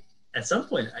 okay, like at some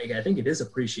point, I think it is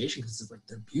appreciation because it's like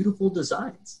they're beautiful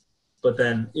designs. But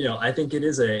then, you know, I think it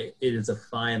is a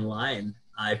fine line.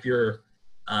 If you're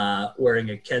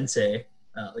wearing a kente,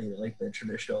 you know, like the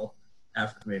traditional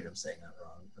African, maybe I'm saying that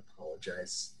wrong.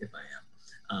 Apologize if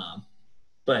I am.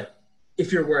 But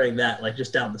if you're wearing that like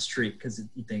just down the street because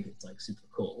you think it's like super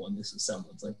cool, when this is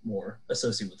someone's like more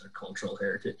associated with their cultural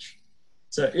heritage.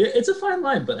 So it's a fine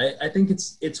line, but I think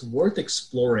it's worth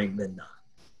exploring than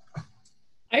not.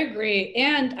 I agree.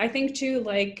 And I think too,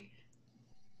 like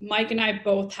Mike and I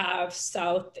both have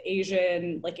South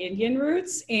Asian, like Indian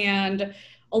roots. And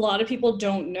a lot of people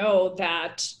don't know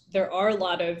that there are a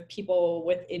lot of people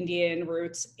with Indian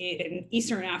roots in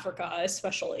Eastern Africa,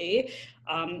 especially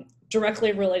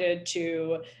directly related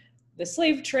to the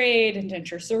slave trade,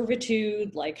 indentured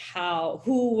servitude, like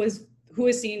who is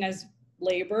seen as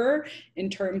labor in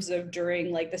terms of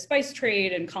during like the spice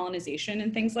trade and colonization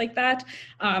and things like that.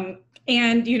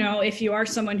 And, you know, if you are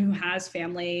someone who has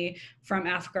family from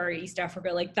Africa or East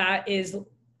Africa, like that is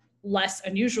less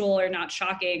unusual or not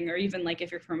shocking, or even like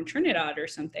if you're from Trinidad or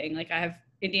something. Like I have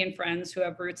Indian friends who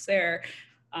have roots there,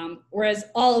 whereas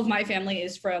all of my family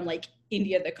is from like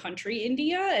India, the country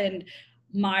India, and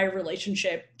my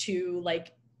relationship to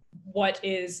like what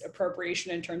is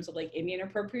appropriation in terms of like Indian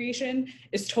appropriation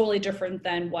is totally different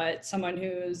than what someone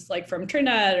who's like from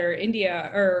Trinidad or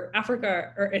India or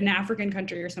Africa or an African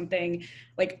country or something.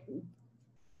 Like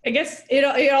I guess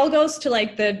it all goes to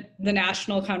like the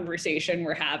national conversation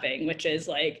we're having, which is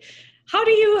like, how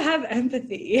do you have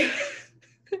empathy?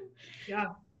 Yeah.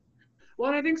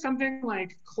 Well, I think something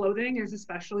like clothing is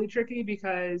especially tricky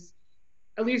because,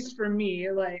 at least for me,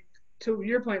 like to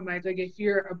your point, Mike, like if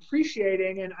you're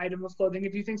appreciating an item of clothing,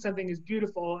 if you think something is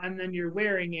beautiful and then you're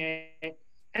wearing it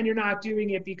and you're not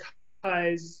doing it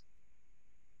because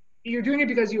you're doing it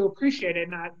because you appreciate it,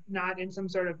 not in some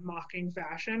sort of mocking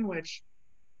fashion, which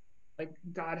like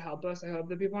God help us, I hope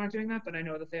that people aren't doing that, but I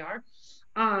know that they are.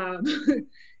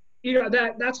 You know,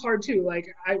 that's hard too. Like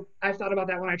I've thought about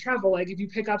that when I travel. Like if you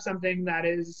pick up something that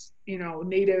is, you know,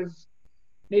 native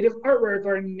artwork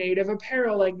or native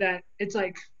apparel like that, it's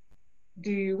like,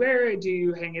 do you wear it? Do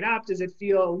you hang it up? Does it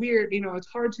feel weird? You know, it's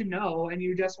hard to know, and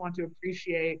you just want to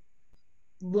appreciate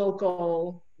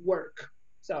local work.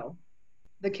 So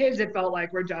the kids, it felt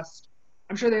like, were just,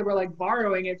 I'm sure they were like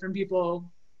borrowing it from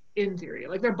people in theory.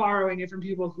 Like they're borrowing it from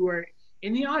people who are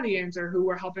in the audience or who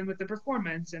were helping with the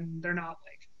performance, and they're not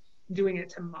like doing it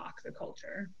to mock the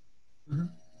culture. Mm-hmm.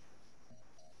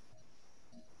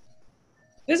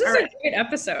 This is a great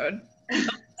episode.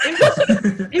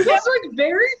 It was like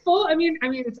very full. I mean,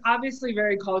 it's obviously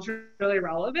very culturally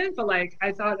relevant, but like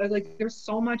I thought like there's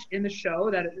so much in the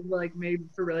show that it like made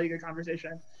for really good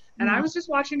conversation. And I was just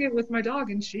watching it with my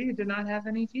dog, and she did not have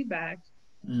any feedback.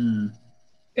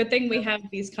 Good thing we have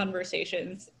these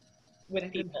conversations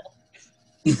with people.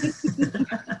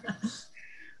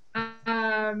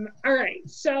 All right,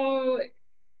 so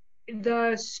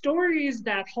the stories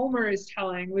that Homer is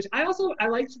telling, which I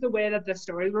liked the way that the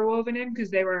stories were woven in,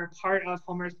 because they were a part of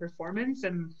Homer's performance,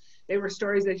 and they were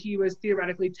stories that he was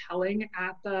theoretically telling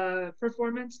at the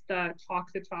performance, the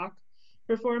Talk the Talk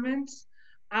performance.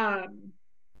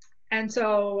 And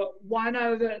so one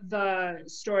of the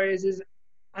stories is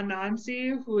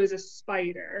Anansi, who is a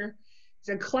spider.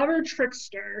 He's a clever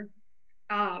trickster.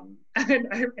 And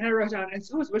I wrote down, and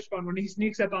so is Wishbone when he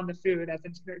sneaks up on the food at the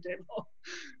dinner table.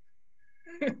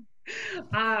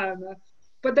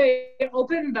 But they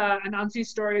open the Anansi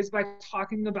stories by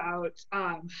talking about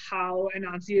how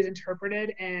Anansi is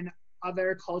interpreted in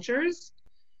other cultures.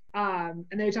 And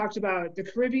they talked about the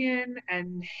Caribbean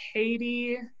and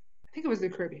Haiti. I think it was the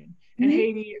Caribbean and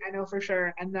Haiti, I know for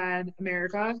sure, and then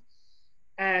America.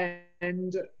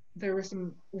 And there were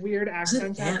some weird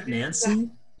accents. Aunt Nancy?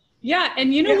 Yeah,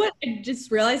 and you know what? I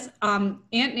just realized Aunt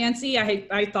Nancy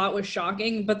I thought was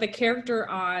shocking, but the character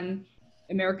on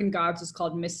American Gods is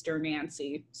called Mr.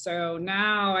 Nancy. So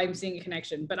now I'm seeing a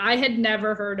connection. But I had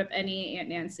never heard of any Aunt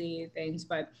Nancy things,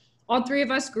 but all three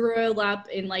of us grew up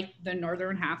in like the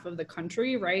northern half of the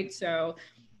country, right? So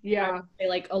yeah,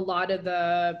 like a lot of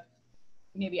the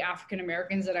maybe African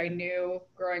Americans that I knew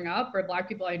growing up, or Black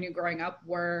people I knew growing up,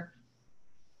 were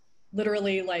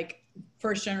literally like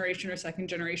first generation or second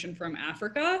generation from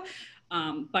Africa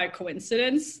by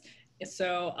coincidence.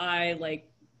 So I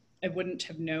wouldn't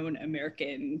have known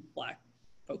American Black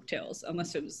folktales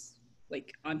unless it was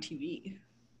like on TV.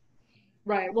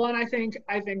 Right. Well, and I think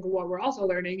what we're also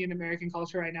learning in American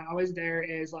culture right now is there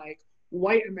is like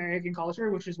white American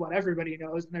culture, which is what everybody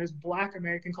knows, and there's Black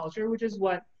American culture, which is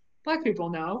what Black people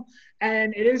know.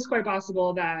 And it is quite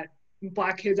possible that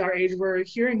Black kids our age were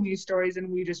hearing these stories and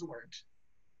we just weren't.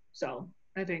 So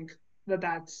I think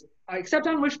that's, except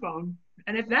on Wishbone.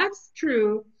 And if that's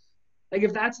true, like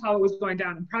if that's how it was going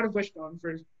down, I'm proud of Wishbone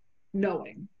for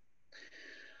knowing.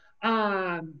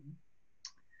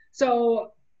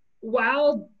 So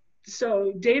while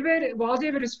David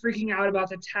is freaking out about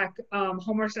the tech,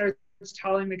 Homer starts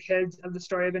telling the kids of the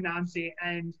story of Anansi,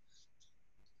 and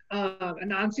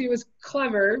Anansi was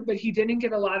clever, but he didn't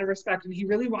get a lot of respect, and he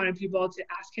really wanted people to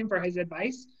ask him for his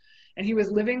advice. And he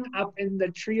was living up in the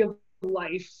tree of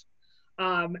life,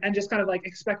 and just kind of like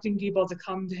expecting people to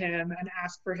come to him and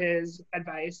ask for his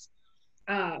advice.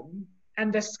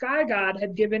 And the sky god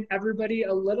had given everybody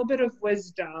a little bit of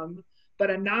wisdom, but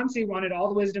Anansi wanted all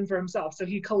the wisdom for himself. So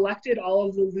he collected all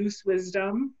of the loose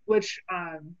wisdom, which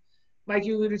Mike,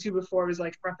 you alluded to before, was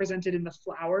like represented in the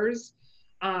flowers.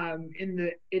 In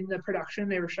the production,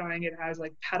 they were showing it as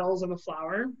like petals of a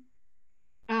flower.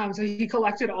 So he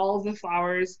collected all of the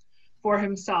flowers for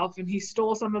himself, and he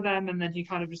stole some of them, and then he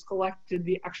kind of just collected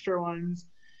the extra ones.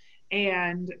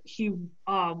 And he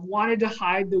wanted to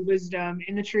hide the wisdom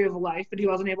in the tree of life, but he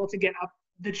wasn't able to get up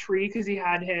the tree because he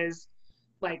had his,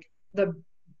 like, the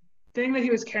thing that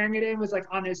he was carrying it in was like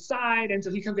on his side, and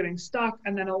so he kept getting stuck.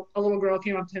 And then a little girl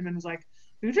came up to him and was like,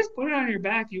 if you just put it on your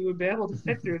back, you would be able to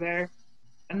fit through there.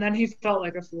 And then he felt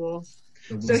like a fool.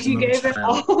 So he gave it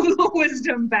all the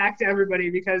wisdom back to everybody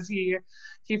because he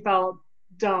felt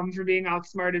dumb for being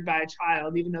outsmarted by a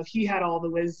child, even though he had all the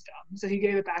wisdom. So he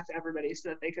gave it back to everybody so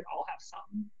that they could all have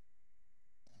some.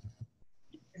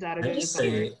 Is that a good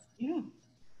say? Yeah.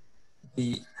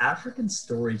 The African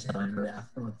storytelling or the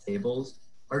African tables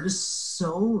are just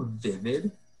so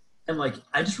vivid. And like,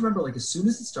 I just remember like as soon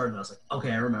as it started, I was like,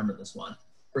 okay, I remember this one.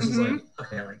 Versus like,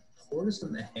 okay, like tortoise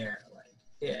and the hare. Like,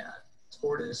 yeah,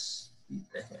 tortoise eat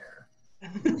the hare.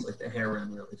 It was like the hare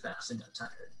ran really fast and got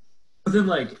tired. But then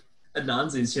like,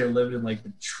 Anansi's here living in like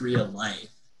the tree of life.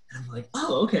 And I'm like,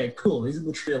 oh, okay, cool. He's in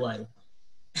the tree of life.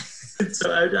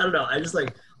 So I don't know. I just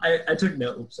like, I took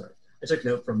note, I took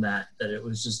note from that it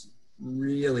was just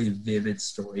really vivid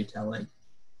storytelling.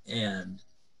 And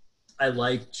I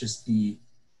like just the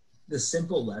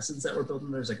simple lessons that were built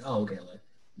in there. It's like, oh, okay, like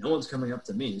no one's coming up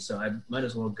to me, so I might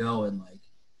as well go and like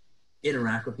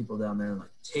interact with people down there and like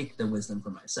take the wisdom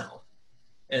for myself.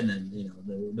 And then,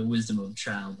 the wisdom of a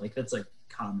child, like that's like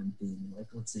common theme. Like,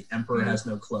 let's see, Emperor has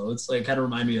no clothes. Like, kind of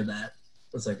remind me of that.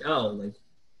 It's like, oh, like,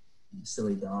 you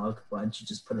silly dog, why don't you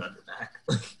just put it on your back?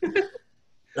 Like,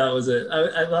 that was it.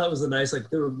 I thought it was a nice, like,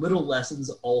 there were little lessons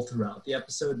all throughout the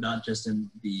episode, not just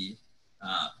in the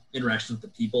interaction with the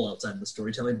people outside of the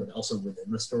storytelling, but also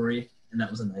within the story. And that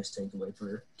was a nice takeaway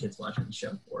for kids watching the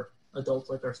show, or adults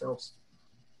like ourselves.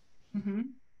 Mm-hmm.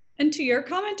 And to your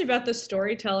comment about the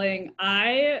storytelling,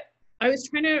 I was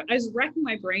racking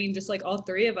my brain, just like all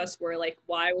three of us were, like,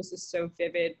 why was this so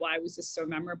vivid? Why was this so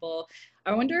memorable?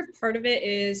 I wonder if part of it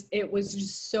is it was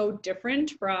just so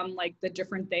different from like the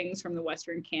different things from the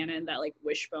Western canon that like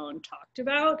Wishbone talked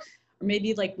about, or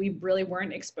maybe like we really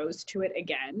weren't exposed to it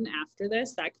again after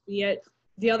this. That could be it.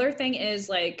 The other thing is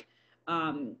like,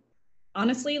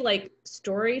 honestly, like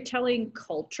storytelling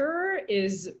culture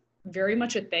is very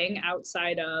much a thing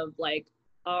outside of like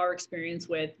our experience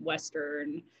with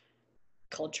Western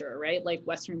culture, right? Like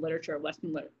Western literature,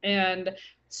 and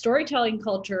storytelling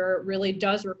culture really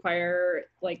does require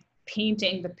like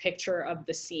painting the picture of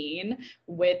the scene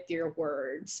with your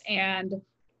words. And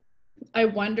I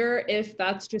wonder if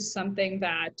that's just something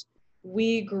that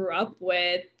we grew up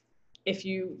with, if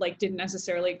you like didn't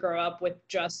necessarily grow up with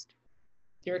just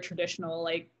your traditional,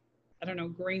 like, I don't know,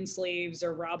 Greensleeves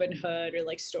or Robin Hood or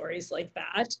like stories like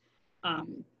that.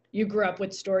 You grew up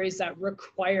with stories that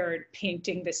required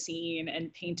painting the scene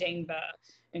and painting the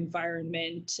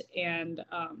environment and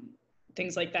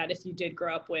things like that. If you did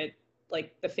grow up with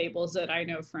like the fables that I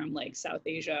know from like South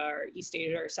Asia or East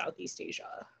Asia or Southeast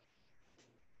Asia.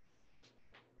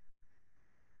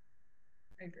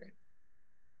 I agree.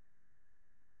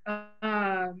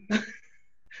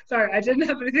 Sorry, I didn't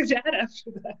have anything to add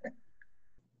after that.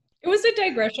 It was a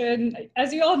digression.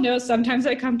 As you all know, sometimes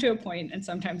I come to a point and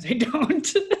sometimes I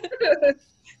don't.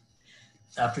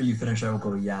 After you finish, I will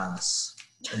go yes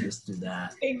and just do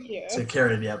that. Thank you. To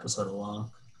carry the episode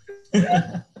along. We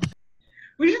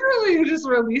should really just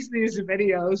release these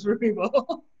videos for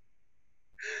people.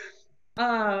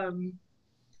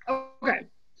 Okay.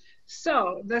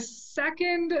 So the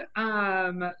second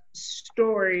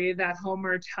story that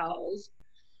Homer tells,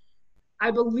 I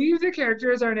believe the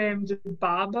characters are named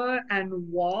Baba and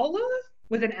Walla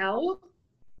with an L.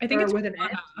 I think it's with an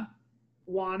Wana. N.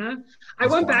 Wana. I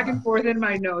went back and forth in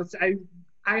my notes.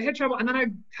 I had trouble, and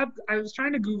then I was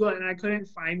trying to Google it and I couldn't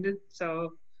find it.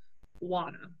 So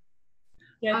Wana.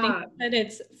 Yeah, I think that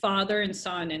it's father and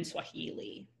son in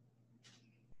Swahili.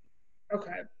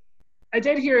 Okay. I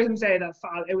did hear him say that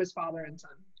it was father and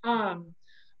son.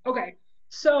 Okay.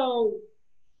 So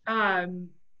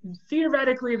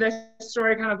theoretically, this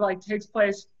story kind of like takes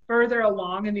place further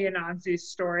along in the Anansi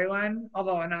storyline,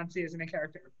 although Anansi isn't a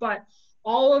character. But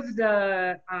all of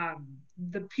the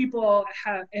people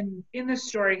in this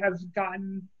story have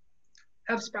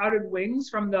sprouted wings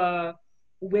from the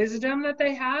wisdom that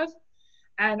they have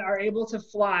and are able to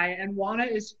fly. And Wana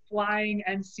is flying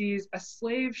and sees a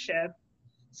slave ship.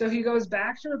 So he goes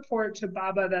back to report to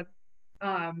Baba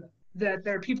that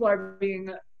their people are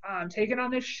being taken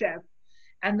on this ship,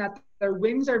 and that their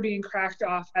wings are being cracked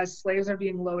off as slaves are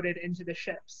being loaded into the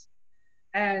ships.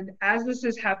 And as this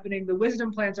is happening, the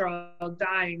wisdom plants are all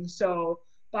dying. So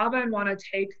Baba and Wana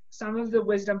take some of the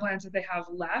wisdom plants that they have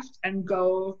left and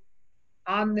go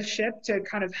on the ship to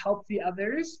kind of help the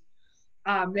others.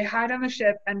 They hide on the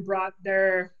ship and brought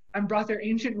their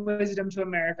ancient wisdom to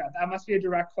America. That must be a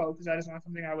direct quote because that is not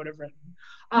something I would have written.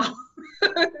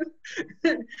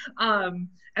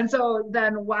 And so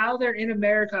then while they're in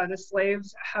America, the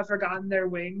slaves have forgotten their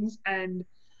wings. And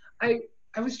I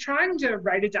was trying to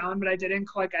write it down, but I didn't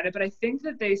quite get it. But I think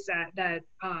that they said that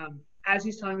as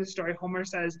he's telling the story, Homer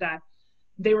says that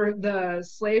the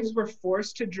slaves were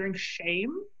forced to drink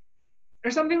shame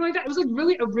or something like that. It was like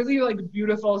a really like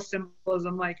beautiful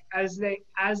symbolism. Like as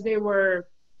they were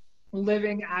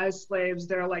living as slaves,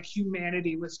 their like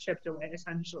humanity was chipped away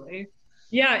essentially.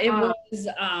 Yeah, it was,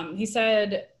 he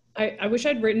said, I wish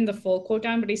I'd written the full quote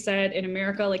down, but he said in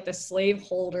America, like the slave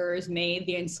holders made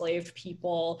the enslaved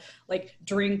people like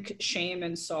drink shame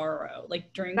and sorrow,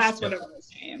 like drink. That's what it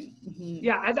was. Shame. Mm-hmm.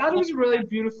 Yeah, I thought it was a really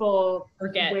beautiful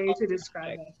way to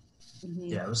describe it. Mm-hmm.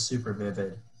 Yeah, it was super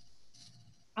vivid.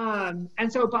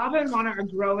 And so Baba and Wana are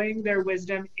growing their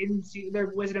wisdom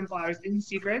flowers in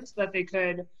secret so that they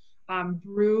could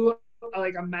brew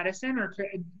like a medicine or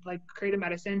create a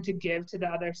medicine to give to the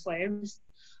other slaves.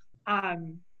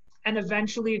 And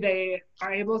eventually they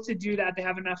are able to do that. They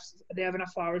have enough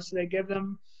flowers, so they give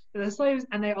them to the slaves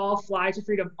and they all fly to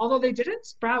freedom. Although they didn't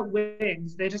sprout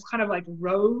wings, they just kind of like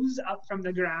rose up from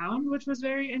the ground, which was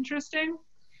very interesting.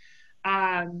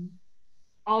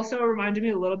 also reminded me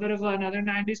a little bit of another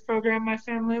 90s program my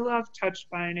family loved, Touched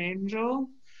by an Angel.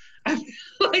 I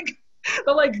feel like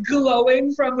the like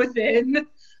glowing from within.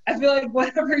 I feel like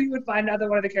whenever you would find out that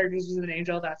one of the characters was an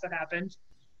angel, that's what happened.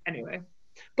 Anyway,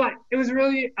 but it was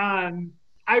really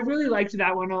I really liked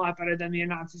that one a lot better than the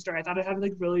Anansi story. I thought it had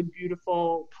like really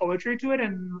beautiful poetry to it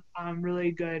and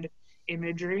really good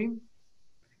imagery.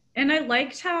 And I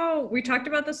liked how we talked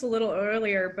about this a little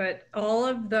earlier, but all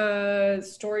of the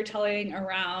storytelling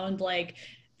around like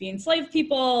the enslaved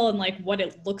people and like what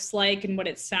it looks like and what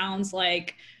it sounds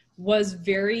like was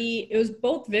it was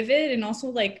both vivid and also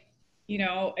like, you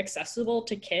know, accessible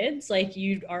to kids. Like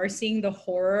you are seeing the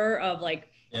horror of like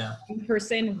one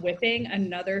person whipping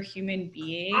another human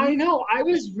being. I know. I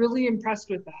was really impressed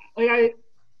with that. Like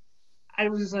I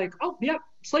was like, oh yeah,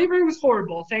 slavery was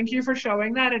horrible. Thank you for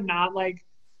showing that and not like,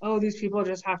 oh, these people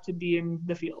just have to be in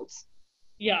the fields.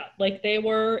 Yeah, like they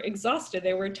were exhausted,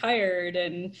 they were tired,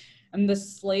 and the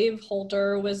slave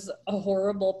holder was a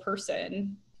horrible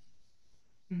person.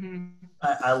 Mm-hmm.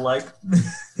 I like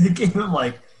they gave him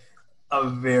like a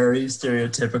very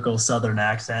stereotypical Southern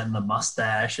accent and the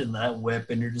mustache and that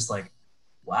whip, and you're just like,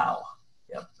 wow,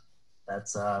 yep,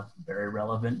 that's very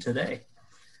relevant today.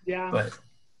 Yeah. But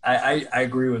I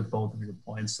agree with both of your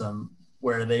points.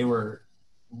 Where they were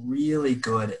really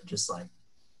good at just like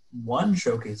one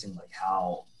showcasing like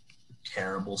how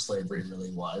terrible slavery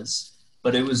really was,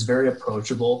 but it was very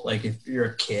approachable. Like if you're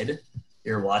a kid,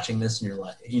 you're watching this and you're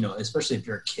like, you know, especially if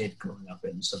you're a kid growing up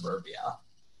in suburbia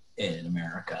in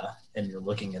America and you're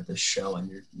looking at this show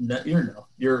and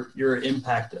your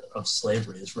impact of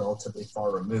slavery is relatively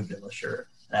far removed unless you're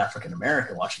an African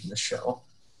American watching this show.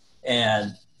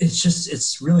 And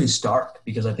it's really stark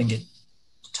because I think it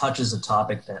touches a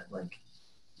topic that like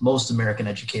most American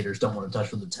educators don't want to touch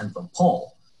with a 10-foot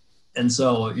pole. And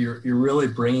so you're really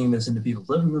bringing this into people's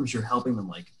living rooms. You're helping them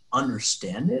like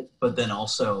understand it, but then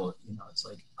also, you know, it's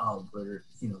like, oh, the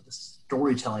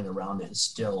storytelling around it is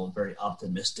still very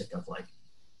optimistic of like,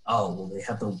 oh, well, they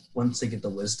have once they get the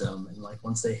wisdom and like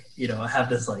once they, you know,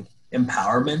 have this like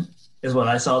empowerment is what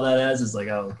I saw that as, is like,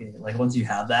 oh, okay, like once you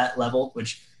have that level,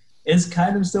 which is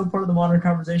kind of still part of the modern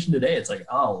conversation today, it's like,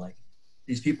 oh, like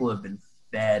these people have been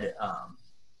fed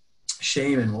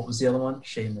shame and what was the other one?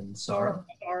 Shame and sorrow.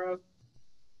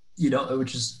 You know,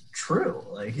 which is true.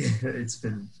 Like it's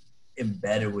been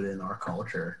embedded within our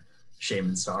culture, shame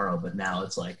and sorrow. But now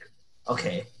it's like,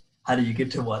 okay, how do you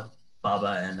get to what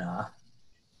Baba and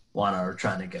Juana are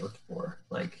trying to go for?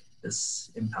 Like this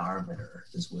empowerment or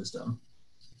this wisdom.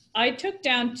 I took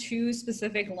down 2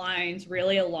 specific lines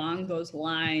really along those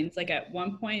lines. Like at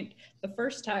one point, the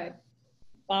first time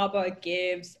Baba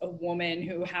gives a woman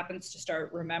who happens to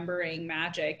start remembering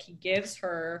magic, he gives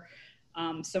her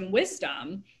some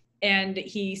wisdom and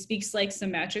he speaks like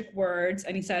some magic words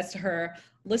and he says to her,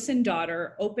 listen,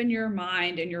 daughter, open your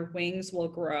mind and your wings will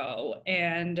grow.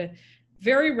 And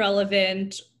very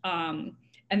relevant. And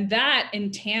that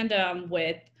in tandem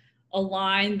with a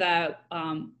line that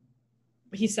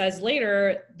he says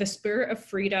later, the spirit of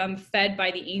freedom fed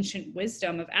by the ancient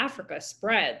wisdom of Africa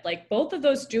spread. Like both of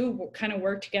those do kind of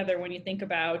work together when you think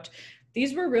about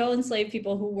these were real enslaved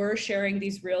people who were sharing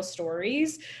these real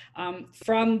stories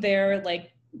from their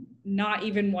like not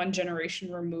even one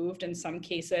generation removed in some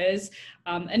cases,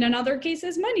 and in other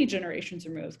cases many generations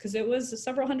removed because it was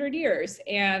several hundred years.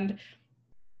 And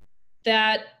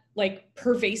that like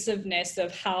pervasiveness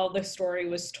of how the story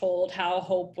was told, how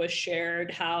hope was shared,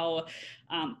 how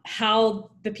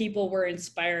the people were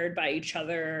inspired by each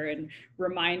other and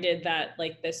reminded that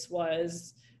like this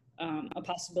was a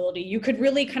possibility. You could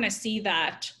really kind of see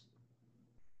that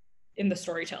in the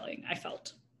storytelling, I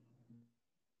felt.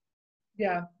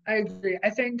 Yeah, I agree. I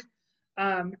think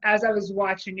as I was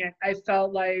watching it, I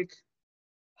felt like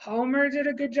Homer did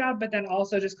a good job, but then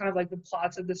also just kind of like the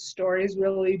plots of the stories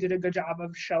really did a good job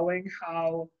of showing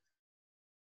how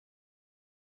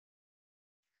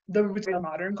the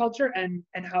modern culture and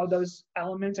how those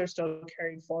elements are still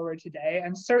carried forward today.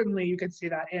 And certainly you could see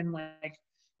that in like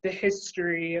the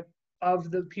history of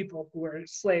the people who were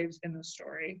slaves in the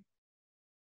story.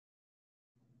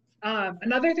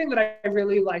 Another thing that I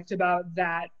really liked about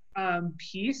that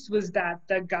piece was that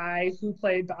the guy who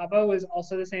played Baba was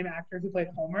also the same actor who played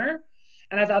Homer.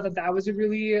 And I thought that that was a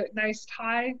really nice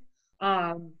tie.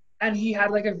 And he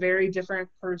had like a very different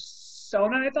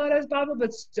persona, I thought, as Baba,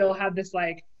 but still had this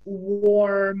like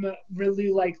warm, really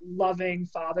like loving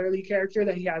fatherly character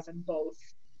that he has in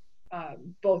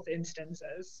both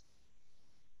instances.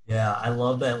 Yeah, I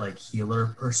love that like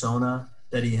healer persona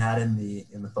that he had in the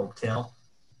folktale.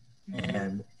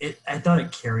 And I thought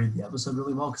it carried the episode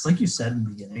really well because, like you said in the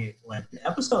beginning, like the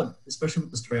episode, especially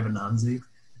with the story of Anansi,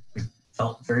 like,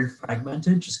 felt very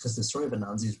fragmented just because the story of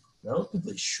Anansi is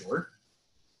relatively short.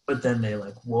 But then they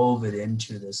like wove it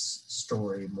into this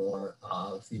story more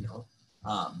of,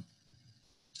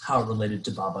 how it related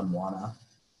to Baba Nwana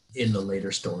in the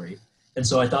later story. And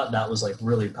so I thought that was like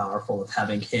really powerful of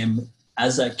having him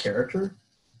as that character,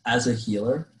 as a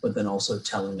healer, but then also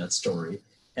telling that story.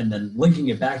 And then linking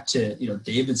it back to,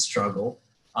 David's struggle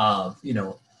of,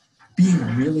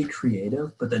 being really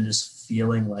creative, but then just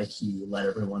feeling like he let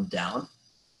everyone down.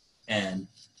 And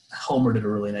Homer did a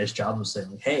really nice job of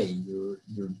saying, like, hey, you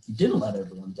didn't let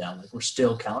everyone down. Like, we're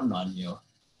still counting on you,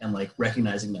 and like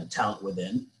recognizing that talent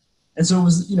within. And so it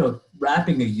was,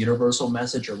 wrapping a universal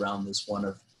message around this one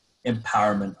of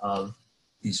empowerment of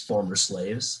these former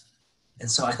slaves. And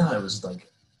so I thought it was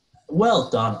like well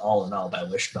done all in all by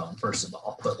Wishbone, first of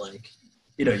all. But like,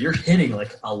 you're hitting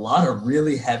like a lot of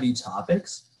really heavy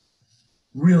topics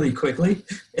really quickly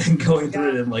and going through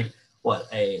it in like,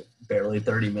 a barely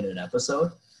 30-minute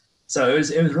episode. So it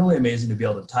was really amazing to be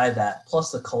able to tie that,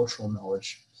 plus the cultural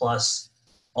knowledge, plus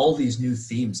all these new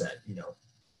themes that,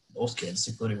 most kids,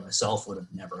 including myself, would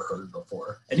have never heard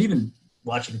before. And even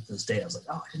watching it to this day, I was like,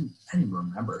 oh, I didn't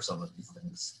remember some of these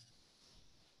things.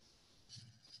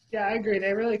 Yeah, I agree.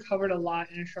 They really covered a lot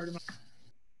in a short amount.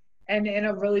 And in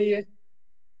a really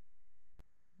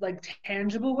like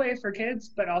tangible way for kids,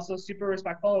 but also super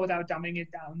respectful without dumbing it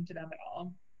down to them at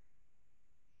all.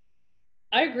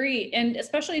 I agree. And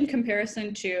especially in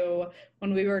comparison to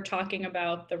when we were talking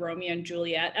about the Romeo and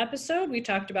Juliet episode, we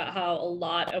talked about how a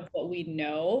lot of what we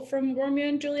know from Romeo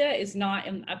and Juliet is not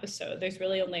in the episode. There's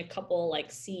really only a couple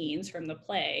like scenes from the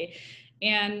play.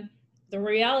 And the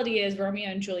reality is Romeo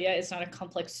and Juliet is not a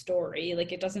complex story.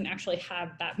 Like, it doesn't actually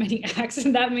have that many acts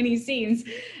and that many scenes.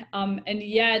 And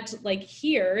yet, like,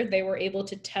 here, they were able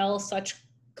to tell such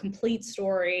complete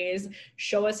stories,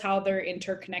 show us how they're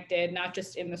interconnected, not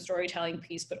just in the storytelling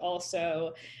piece, but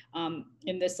also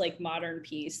in this like modern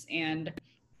piece. And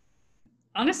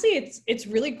honestly, it's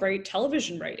really great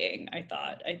television writing. I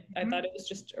thought thought it was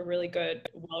just a really good,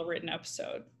 well-written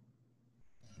episode.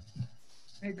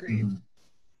 I agree.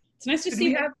 It's nice to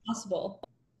see what's possible.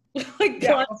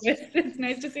 It's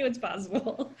nice to see what's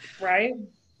possible. Right?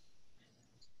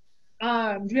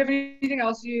 Do you have anything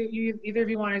else you either of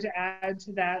you wanted to add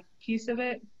to that piece of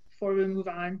it before we move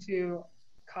on to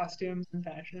costumes and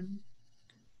fashion?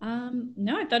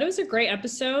 No, I thought it was a great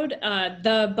episode.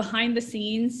 The behind the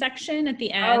scenes section at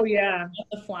the end. Oh yeah.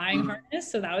 The flying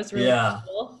harness. So that was really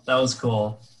cool. That was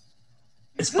cool.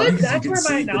 It's funny that's where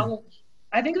my knowledge.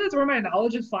 I think that's where my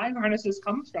knowledge of flying harnesses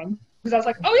comes from. Because I was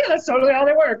like, oh yeah, that's totally how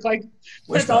they work. Like,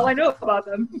 that's all I know about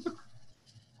them.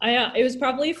 It was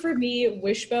probably for me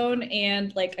Wishbone,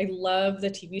 and like I love the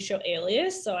TV show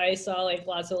Alias, so I saw like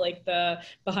lots of like the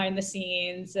behind the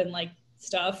scenes and like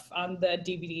stuff on the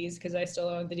DVDs, because I still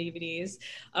own the DVDs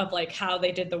of like how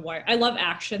they did the wire. I love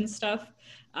action stuff,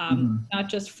 not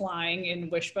just flying in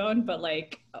Wishbone, but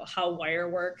like how wire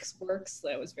works.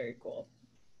 That was very cool.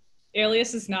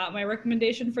 Alias is not my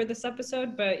recommendation for this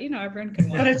episode, but everyone can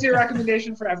watch it. But it's your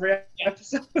recommendation for every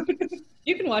episode.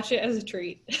 You can watch it as a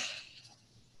treat.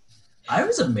 I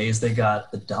was amazed they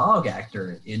got the dog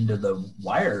actor into the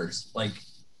wires. Like,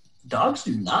 dogs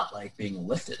do not like being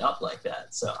lifted up like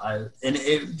that. So as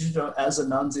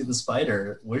Anansi the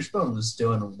spider, Wishbone was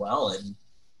doing well and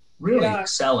really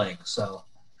excelling. So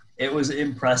it was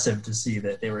impressive to see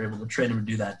that they were able to train him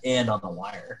to do that and on the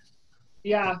wire.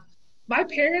 Yeah. My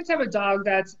parents have a dog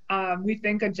that's, we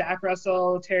think a Jack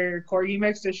Russell Terrier Corgi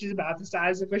mix, so she's about the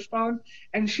size of Wishbone,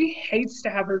 and she hates to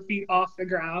have her feet off the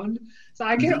ground. So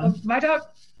my dog,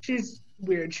 she's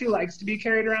weird. She likes to be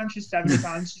carried around. She's 70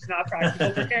 pounds. She's not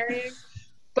practical for carrying.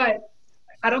 But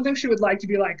I don't think she would like to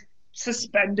be, like,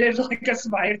 suspended like a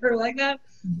spider like that.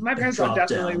 My parents would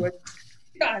definitely would.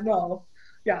 Yeah, no.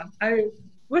 Yeah,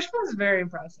 Wishbone's very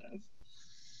impressive.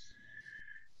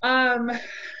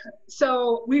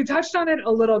 So we touched on it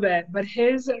a little bit, but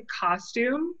his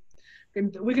costume,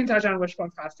 we can touch on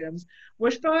Wishbone's costumes.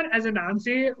 Wishbone as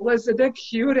Anansi was the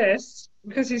cutest,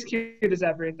 because he's cute as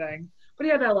everything. But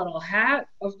he had that little hat,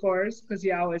 of course, because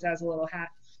he always has a little hat.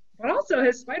 But also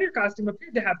his spider costume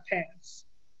appeared to have pants.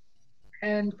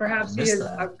 And perhaps he has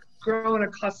grown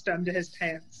accustomed to his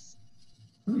pants.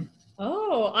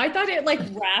 Oh, I thought it like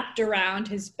wrapped around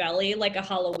his belly like a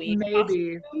Halloween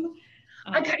maybe costume.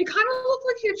 It kind of looked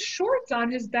like he had shorts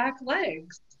on his back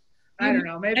legs. I don't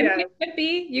know. Maybe it could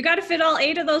be. You got to fit all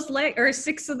 8 of those legs, or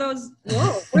 6 of those.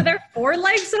 Whoa. Were there 4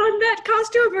 legs on that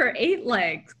costume or 8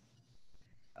 legs?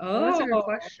 Well, that's a good Oh,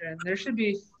 question. There should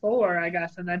be 4, I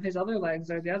guess, and then his other legs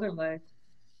are the other leg.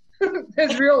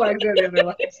 His real legs are the other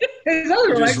legs. His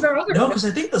other legs are other No, legs. because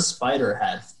I think the spider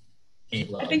had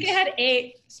 8 legs. I think it had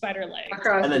 8 spider legs.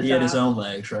 Across And then the he had his top. own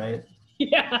legs, right?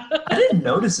 Yeah. I didn't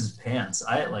notice his pants.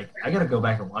 I gotta go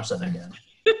back and watch that again.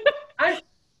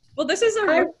 Well, this is a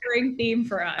recurring theme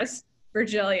for us,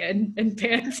 Virgilia and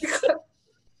pants.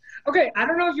 Okay, I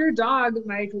don't know if your dog,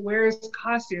 Mike, wears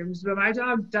costumes, but my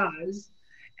dog does.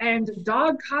 And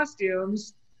dog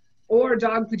costumes or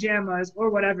dog pajamas or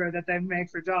whatever that they make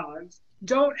for dogs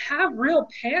don't have real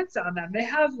pants on them. They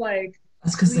have like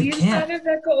That's because they sleeves can't. kind of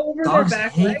that go over Dogs their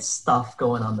back hate legs. stuff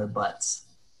going on their butts.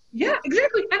 Yeah,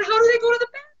 exactly. And how do they go to the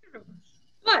bathroom?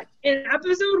 But in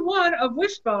episode 1 of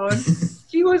Wishbone,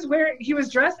 he was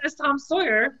dressed as Tom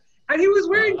Sawyer and he was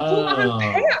wearing full-on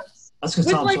pants. That's because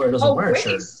with, Tom like, Sawyer doesn't a wear a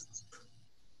shirt. waist.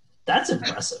 That's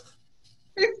impressive.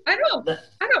 I know.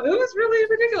 It was really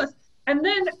ridiculous. And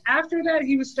then after that,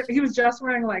 he was just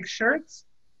wearing like shirts.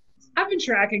 I've been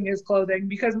tracking his clothing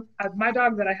because my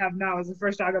dog that I have now is the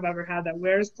first dog I've ever had that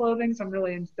wears clothing, so I'm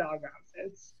really into dog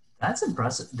outfits. That's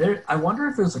impressive. I wonder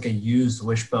if there's like a used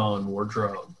Wishbone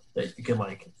wardrobe that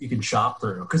you can shop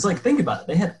through. Because think about it,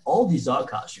 they had all these dog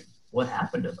costumes. What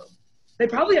happened to them? They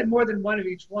probably had more than one of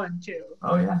each one too.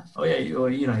 Oh yeah.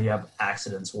 You have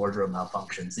accidents, wardrobe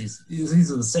malfunctions.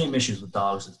 These are the same issues with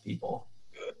dogs as people.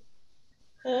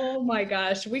 Oh my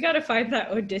gosh, we gotta find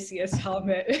that Odysseus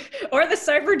helmet or the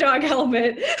Cyber Dog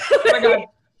helmet. Oh my god.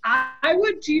 I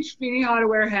would teach Feeny how to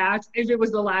wear hats if it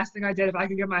was the last thing I did. If I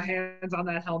could get my hands on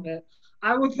that helmet,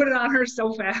 I would put it on her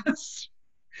so fast.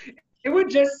 It would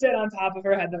just sit on top of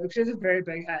her head though, because she has a very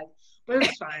big head, but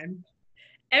it's fine.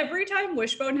 Every time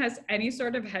Wishbone has any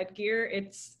sort of headgear,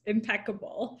 it's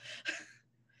impeccable.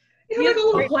 You have like a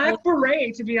little black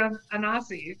beret to be on an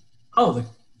Aussie. Oh,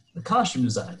 the costume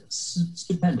design is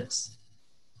stupendous.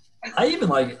 I even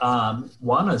like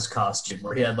Juana's costume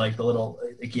where he had like the little,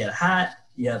 he had a hat,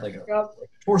 he had like a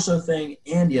torso thing,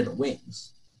 and he had the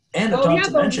wings. And not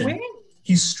to mention,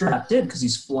 he's strapped in because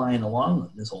he's flying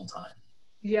along this whole time.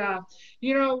 Yeah.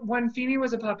 When Feeny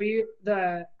was a puppy,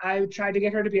 I tried to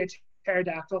get her to be a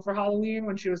pterodactyl for Halloween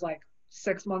when she was like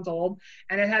 6 months old,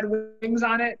 and it had wings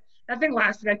on it. That thing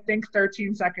lasted, I think,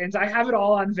 13 seconds. I have it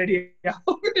all on video.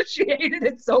 She hated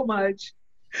it so much.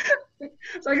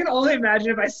 So I can only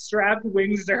imagine if I strapped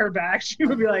wings to her back, she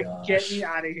would be like, Get me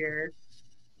out of here.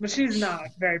 But she's not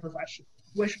very professional.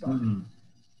 Wishbone. Mm-hmm.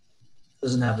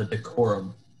 Doesn't have the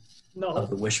decorum of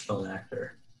the Wishbone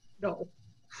actor. No.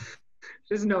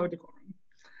 There's no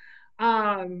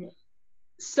decorum.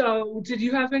 So did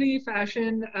you have any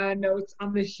fashion notes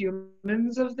on the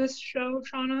humans of this show,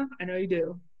 Shauna? I know you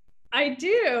do. I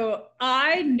do.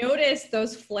 I noticed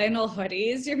those flannel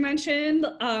hoodies you mentioned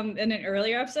in an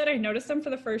earlier episode. I noticed them for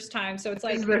the first time. So it's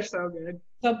like they're so good.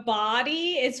 The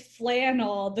body is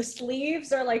flannel. The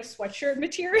sleeves are like sweatshirt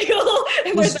material.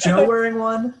 Was Joe wearing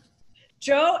one?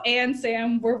 Joe and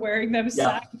Sam were wearing them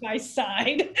side by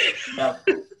side. Yep.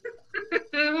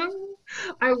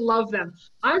 I love them.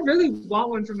 I really want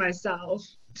one for myself,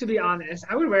 to be honest.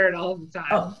 I would wear it all the time.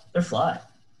 Oh, they're fly.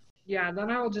 Yeah,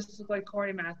 then I will just look like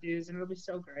Corey Matthews, and it'll be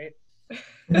so great.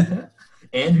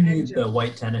 And you need the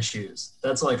white tennis shoes.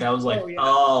 That's I was like,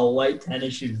 white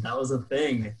tennis shoes. That was a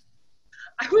thing.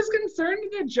 I was concerned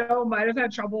that Joe might have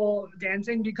had trouble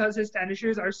dancing because his tennis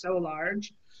shoes are so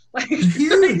large. Huge.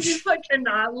 He just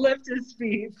cannot lift his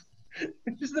feet.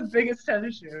 Just the biggest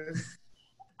tennis shoes.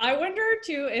 I wonder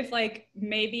too if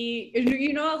maybe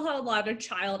how a lot of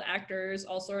child actors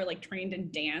also are trained in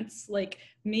dance.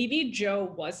 Maybe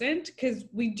Joe wasn't, because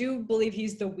we do believe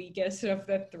he's the weakest of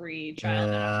the 3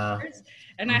 child actors.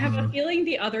 And I have a feeling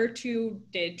the other 2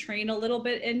 did train a little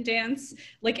bit in dance,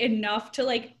 enough to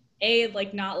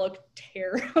not look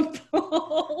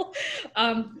terrible.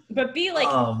 But B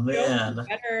oh man,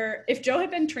 better. If Joe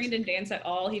had been trained in dance at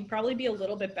all, he'd probably be a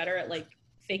little bit better at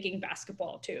faking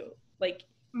basketball too.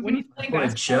 When he's playing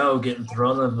basketball. Joe getting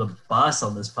thrown under the bus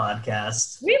on this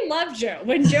podcast. We love Joe.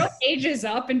 When Joe ages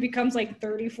up and becomes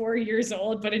 34 years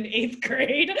old, but in 8th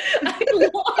grade, I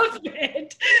love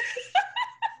it.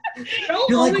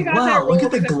 You're wow, look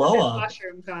at the glow up.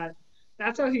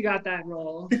 That's how he got that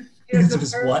role.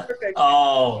 His what?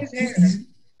 Oh,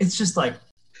 it's just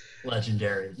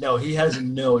legendary. No, he has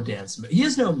no dance. He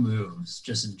has no moves,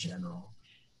 just in general.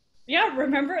 Yeah,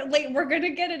 remember, we're going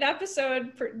to get an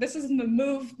episode, this isn't the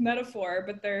move metaphor,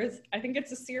 but I think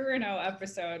it's a Cyrano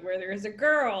episode where there's a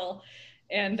girl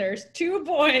and there's 2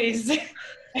 boys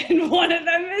and one of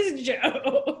them is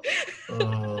Joe.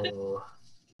 Oh.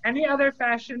 Any other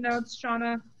fashion notes,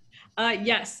 Shauna?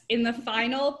 Yes, in the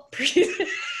final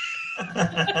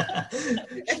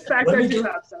Expect I do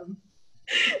have some.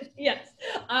 Yes.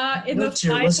 Note to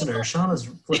your listener, Shauna's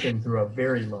flipping through a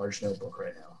very large notebook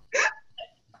right now.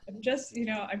 I'm just,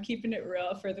 I'm keeping it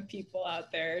real for the people out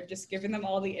there, just giving them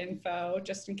all the info,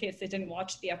 just in case they didn't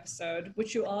watch the episode,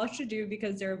 which you all should do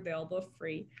because they're available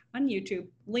free on YouTube,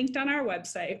 linked on our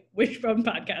website,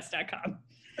 wishbonepodcast.com.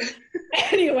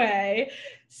 Anyway,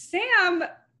 Sam,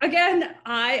 again,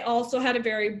 I also had a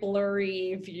very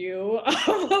blurry view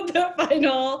of the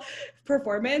final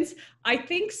performance. I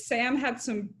think Sam had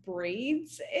some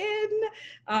braids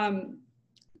in.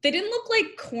 They didn't look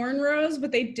like cornrows,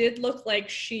 but they did look like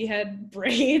she had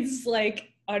braids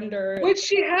like under. Which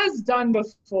she has done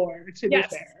before, to be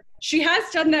fair. She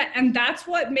has done that, and that's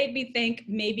what made me think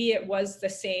maybe it was the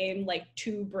same like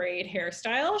 2-braid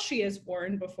hairstyle she has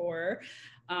worn before.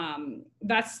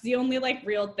 That's the only like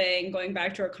real thing, going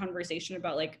back to our conversation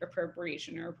about like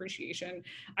appropriation or appreciation.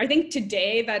 I think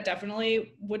today that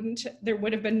definitely there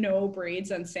would have been no braids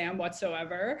on Sam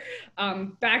whatsoever.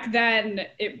 Back then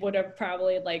it would have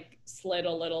probably like slid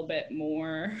a little bit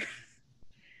more.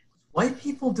 White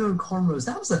people doing cornrows,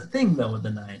 that was a thing though in the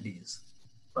 90s.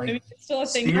 Like, I mean, it's still a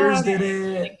thing. Spears did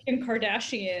it. Like Kim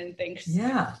Kardashian thinks.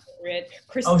 Yeah.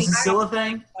 Christina, is it still a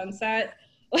thing? Sunset.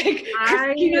 Like,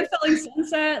 Christina selling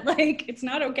Sunset, like, it's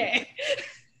not okay.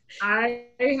 I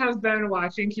have been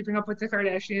watching Keeping Up with the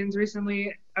Kardashians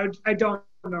recently. I don't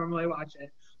normally watch it,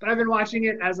 but I've been watching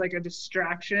it as, like, a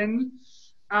distraction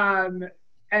and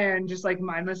just, like,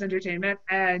 mindless entertainment.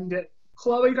 And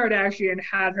Khloe Kardashian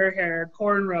had her hair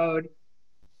cornrowed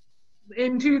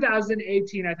in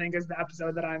 2018, I think, is the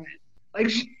episode that I'm in. Like,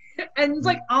 and it's,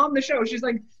 like, on the show, she's,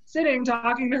 like, sitting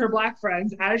talking to her black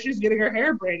friends as she's getting her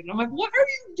hair braided. I'm like, what are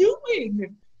you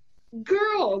doing?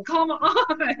 Girl, come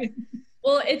on.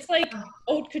 Well, it's like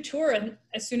haute couture, and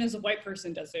as soon as a white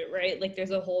person does it, right? Like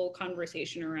there's a whole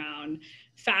conversation around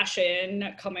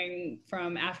fashion coming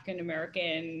from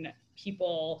African-American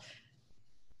people,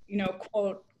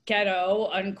 quote, ghetto,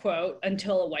 unquote,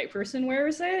 until a white person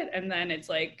wears it. And then it's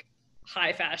like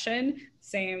high fashion,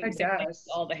 same thing with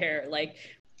all the hair. Like,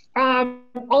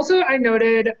 also, I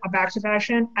noted, back to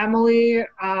fashion, Emily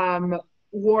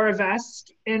wore a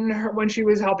vest when she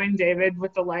was helping David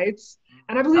with the lights,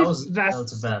 and I believe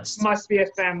vest must be a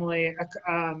family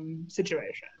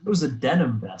situation. It was a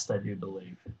denim vest, I do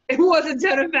believe. It was a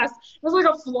denim vest. It was like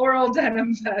a floral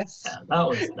denim vest. Yeah,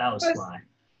 that was fly.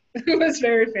 It was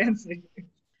very fancy.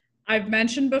 I've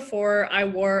mentioned before, I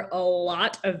wore a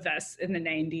lot of vests in the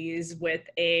 90s with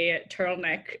a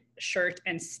turtleneck shirt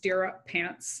and stirrup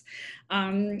pants.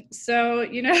 So,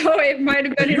 it might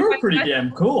have been... You were pretty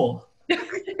damn cool.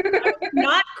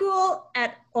 Not cool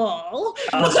at all.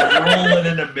 I was rolling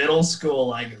into middle school,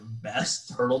 like,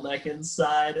 vest, turtleneck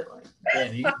inside. Like,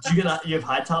 man, you have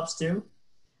high tops too?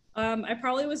 I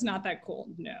probably was not that cool,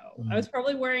 no. I was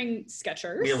probably wearing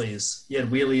Skechers. Wheelies. You had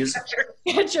wheelies.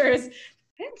 Skechers.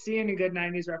 I didn't see any good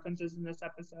 90s references in this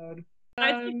episode.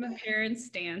 I think the parents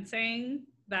dancing,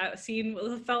 that scene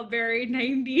felt very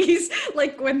 90s,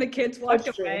 like when the kids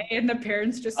walked away and the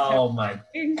parents just kept my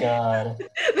God.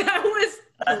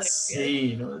 That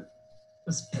scene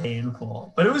was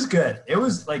painful, but it was good. It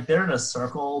was like they're in a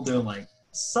circle doing like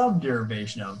some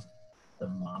derivation of the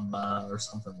mamba or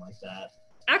something like that.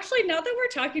 Actually, now that we're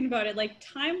talking about it, like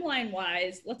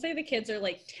timeline-wise, let's say the kids are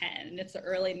like 10, it's the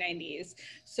early 90s.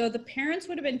 So the parents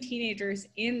would have been teenagers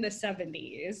in the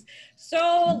 70s.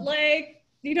 So like,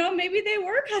 maybe they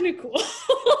were kind of cool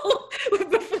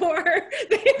before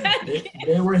they had kids.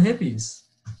 They were hippies.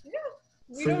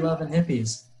 Yeah. Free love and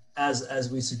hippies, as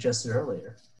we suggested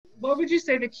earlier. What would you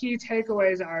say the key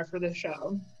takeaways are for the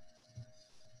show?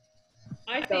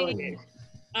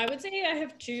 I would say I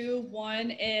have two.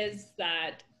 One is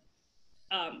that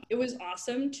it was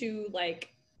awesome to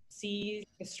like see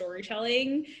the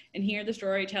storytelling and hear the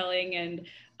storytelling and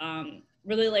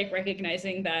really like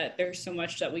recognizing that there's so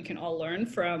much that we can all learn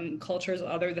from cultures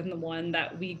other than the one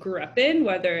that we grew up in,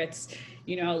 whether it's,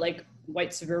 like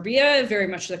white suburbia, very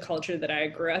much the culture that I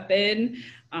grew up in,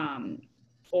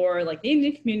 or like the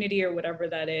Indian community or whatever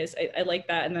that is. I like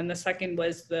that. And then the second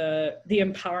was the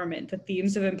empowerment, the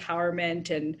themes of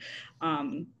empowerment and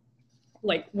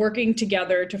like working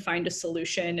together to find a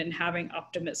solution and having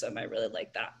optimism. I really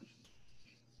like that.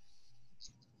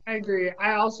 I agree.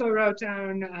 I also wrote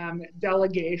down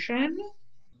delegation.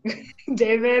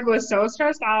 David was so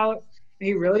stressed out. And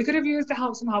he really could have used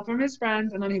some help from his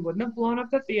friends, and then he wouldn't have blown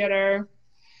up the theater.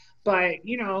 But,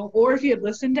 or if he had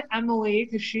listened to Emily,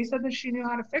 because she said that she knew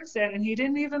how to fix it, and he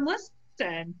didn't even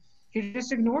listen. He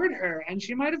just ignored her, and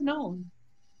she might have known,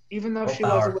 even though she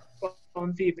was a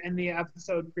wishbone thief in the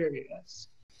episode previous.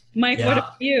 Mike, what Yeah.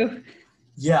 about you?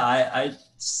 Yeah, I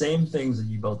same things that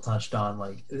you both touched on.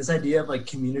 Like this idea of like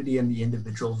community and the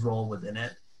individual's role within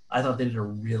it. I thought they did a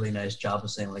really nice job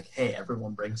of saying like, hey,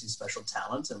 everyone brings these special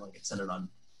talents, and like it's centered on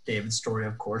David's story,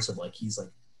 of course, of like he's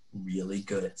like really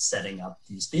good at setting up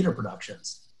these theater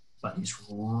productions, but he's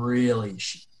really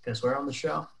can I swear on the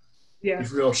show? Yeah.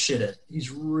 He's real shit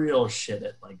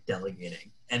at like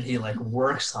delegating, and he like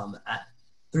works on that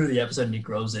through the episode, and he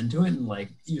grows into it, and like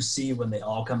you see when they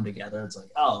all come together, it's like,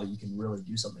 oh, you can really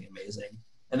do something amazing.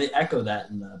 And they echo that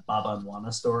in the Baba and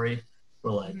Wana story,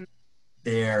 where like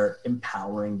they're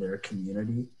empowering their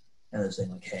community, and they're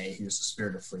saying like, hey, here's the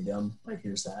spirit of freedom, like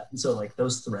here's that. And so like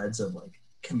those threads of like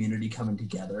community coming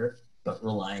together but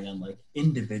relying on like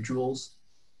individuals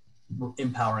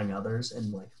empowering others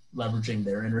and like leveraging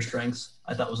their inner strengths,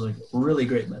 I thought was like a really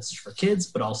great message for kids,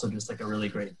 but also just like a really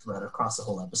great thread across the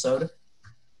whole episode.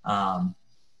 And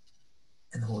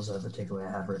what was the other takeaway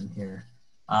I have written here?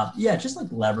 Yeah, just like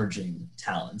leveraging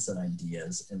talents and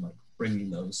ideas and like bringing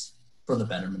those for the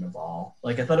betterment of all.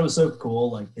 Like I thought it was so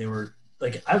cool. Like they were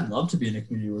like, I'd love to be in a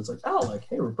community where it's like, oh, like,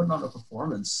 hey, we're putting on a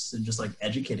performance and just like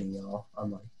educating y'all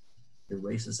on like your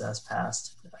racist ass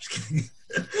past. No, I'm just kidding.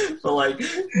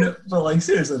 but like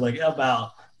seriously, like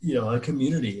about, you know, a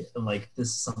community, and like this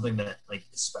is something that like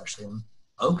especially in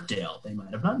Oakdale, they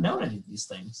might have not known any of these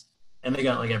things, and they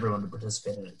got like everyone to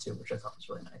participate in it too, which I thought was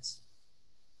really nice.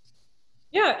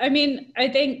 Yeah, I mean, I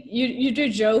think you do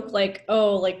joke like,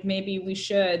 oh, like maybe we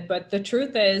should, but the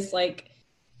truth is like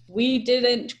we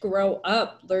didn't grow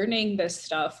up learning this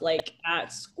stuff like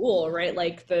at school, right?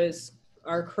 Like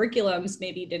our curriculums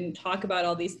maybe didn't talk about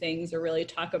all these things or really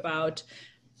talk about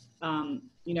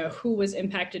you know, who was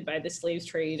impacted by the slave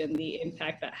trade and the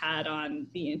impact that had on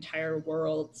the entire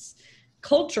world's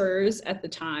cultures at the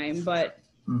time. But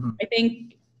I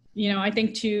think, you know, I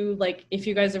think too, like, if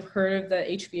you guys have heard of the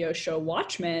HBO show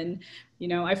Watchmen, you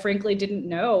know, I frankly didn't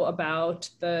know about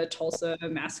the Tulsa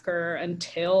massacre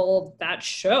until that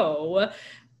show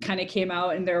kind of came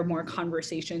out, and there were more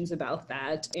conversations about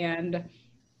that. And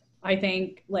I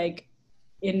think, like,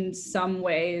 in some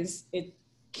ways, it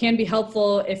can be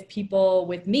helpful if people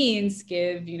with means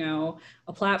give, you know,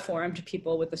 a platform to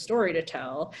people with a story to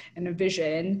tell and a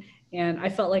vision. And I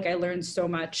felt like I learned so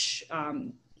much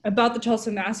about the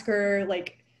Tulsa massacre,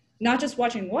 like not just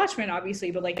watching Watchmen, obviously,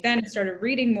 but like then I started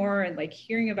reading more and like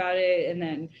hearing about it. And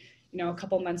then, you know, a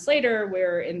couple months later,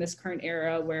 we're in this current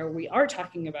era where we are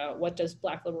talking about what does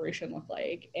Black liberation look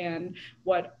like, and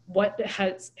what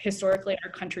has historically our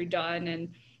country done, and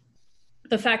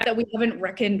the fact that we haven't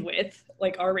reckoned with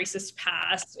like our racist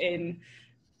past. And,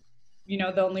 you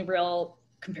know, the only real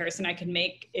comparison I can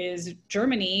make is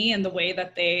Germany and the way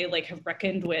that they like have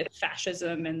reckoned with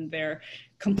fascism and their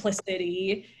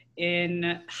complicity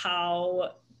in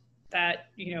how that,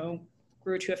 you know,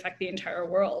 grew to affect the entire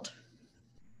world.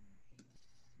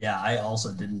 Yeah, I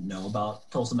also didn't know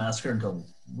about Tulsa Massacre until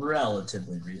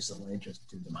relatively recently, just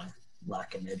due to my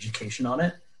lack of education on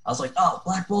it. I was like, oh,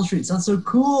 Black Wall Street sounds so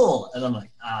cool. And I'm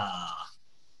like,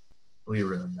 we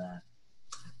ruined that.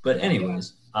 But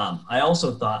anyways, I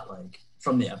also thought like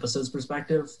from the episode's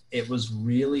perspective, it was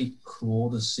really cool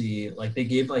to see, like they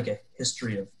gave like a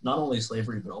history of not only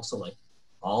slavery, but also like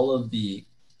all of the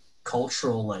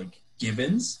cultural like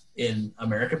givens in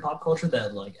American pop culture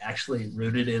that like actually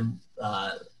rooted in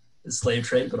the slave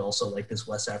trade, but also like this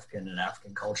West African and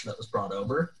African culture that was brought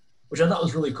over, which I thought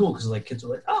was really cool because like kids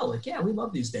were like, oh, like, yeah, we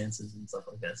love these dances and stuff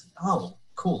like that. Like, oh,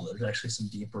 cool. There's actually some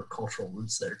deeper cultural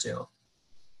roots there too.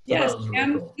 Yes, Really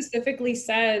Sam cool. specifically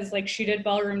says like she did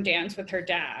ballroom dance with her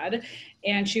dad,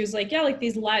 and she was like, yeah, like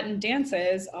these Latin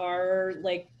dances are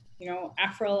like, you know,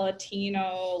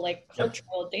 Afro-Latino like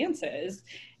cultural dances,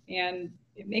 and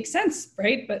it makes sense,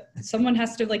 right? But someone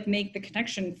has to like make the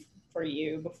connection for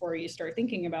you before you start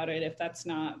thinking about it, if that's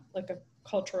not like a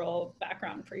cultural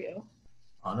background for you.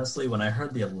 Honestly, when I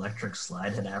heard the electric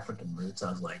slide had African roots,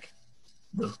 I was like,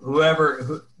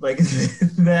 who like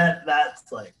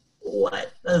that's like,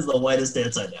 what? That is the whitest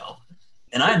dance I know.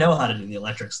 And I know how to do the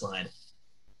electric slide.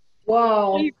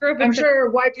 Well, I'm sure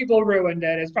white people ruined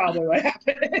it is probably what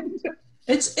happened.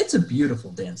 It's a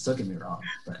beautiful dance, don't get me wrong,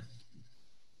 but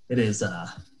it is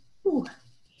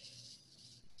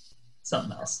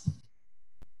something else.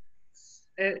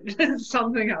 It's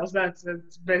something else.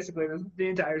 It's basically the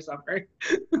entire summary.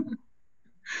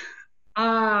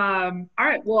 All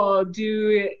right. Well,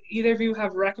 do either of you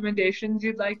have recommendations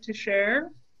you'd like to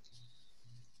share?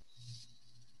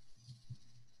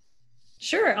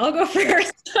 Sure, I'll go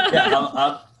first.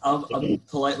 Yeah, I'm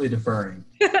politely deferring.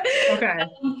 Okay.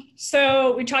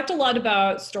 So we talked a lot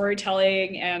about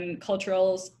storytelling and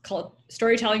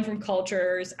storytelling from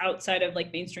cultures outside of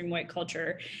like mainstream white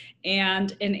culture.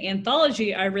 And an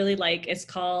anthology I really like is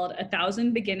called A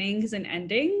Thousand Beginnings and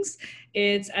Endings.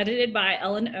 It's edited by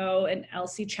Ellen O and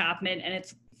Elsie Chapman, and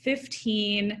it's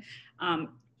 15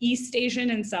 East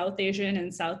Asian and South Asian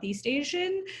and Southeast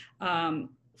Asian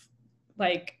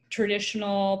like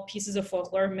traditional pieces of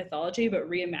folklore and mythology, but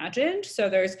reimagined. So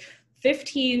there's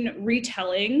 15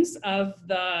 retellings of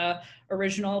the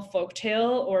original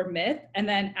folktale or myth. And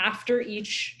then after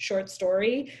each short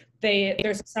story,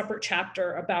 there's a separate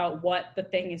chapter about what the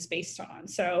thing is based on.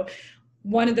 So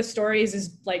one of the stories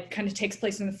is like kind of takes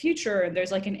place in the future and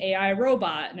there's like an AI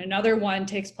robot, and another one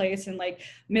takes place in like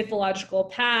mythological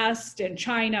past in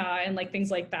China and like things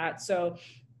like that. So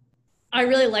I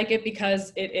really like it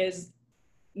because it is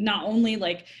not only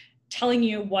like telling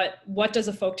you what does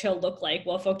a folktale look like.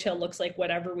 Well, a folktale looks like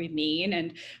whatever we mean,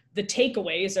 and the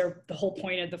takeaways are the whole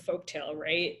point of the folktale,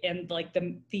 right? And like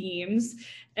the themes.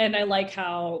 And I like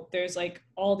how there's like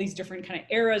all these different kind of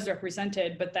eras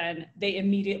represented, but then they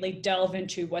immediately delve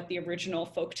into what the original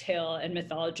folktale and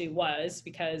mythology was,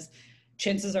 because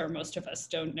chances are most of us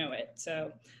don't know it.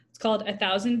 So it's called A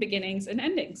Thousand Beginnings and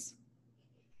Endings.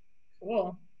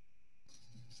 Cool.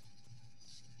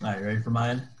 All right, you ready for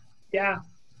mine? Yeah.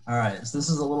 All right, so this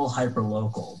is a little hyper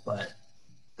local, but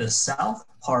the South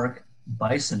Park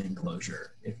Bison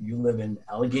Enclosure, if you live in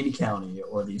Allegheny County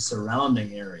or the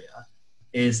surrounding area,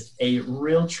 is a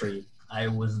real treat. I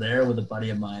was there with a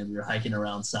buddy of mine. We were hiking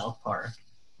around South Park.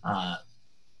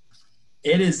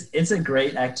 It's a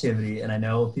great activity, and I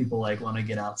know people like want to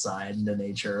get outside into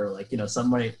nature, or like, you know,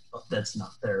 somebody that's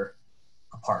not their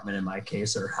apartment in my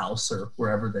case, or house, or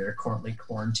wherever they're currently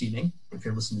quarantining. If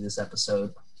you're listening to this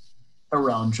episode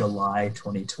around July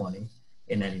 2020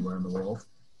 in anywhere in the world.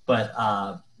 But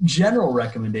general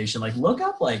recommendation, like look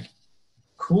up like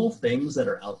cool things that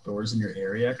are outdoors in your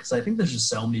area, because I think there's just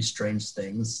so many strange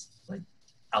things like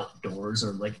outdoors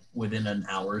or like within an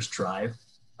hour's drive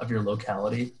of your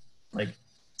locality. Like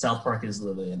South Park is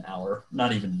literally an hour,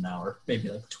 not even an hour, maybe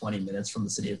like 20 minutes from the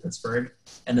city of Pittsburgh.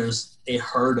 And there's a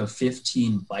herd of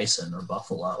 15 bison or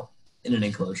buffalo in an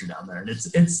enclosure down there. And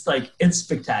it's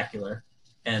spectacular.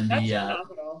 And That's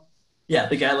phenomenal. Yeah,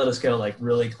 the guy let us go like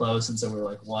really close, and so we were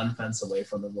like one fence away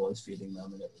from them, always feeding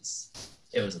them, and it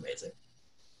was amazing.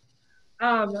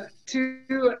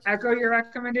 To echo your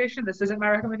recommendation, this isn't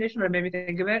my recommendation, but it made me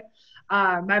think of it.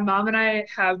 My mom and I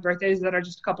have birthdays that are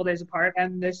just a couple days apart,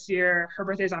 and this year her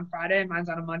birthday's on Friday and mine's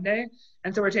on a Monday,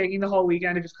 and so we're taking the whole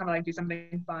weekend to just kind of like do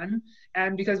something fun.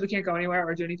 And because we can't go anywhere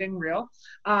or do anything real,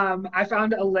 I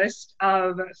found a list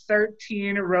of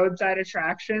 13 roadside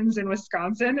attractions in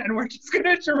Wisconsin, and we're just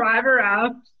gonna drive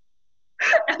around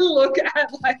and look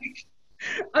at like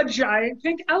a giant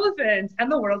pink elephant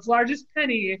and the world's largest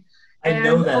penny. I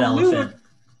know that elephant.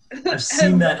 I've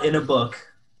seen that in a book.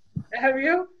 Have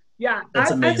you? Yeah, That's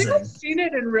amazing. I think I've seen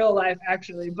it in real life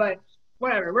actually, but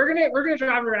whatever. We're gonna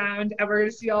drive around and we're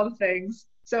gonna see all the things.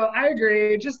 So I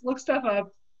agree. Just look stuff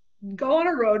up. Go on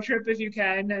a road trip if you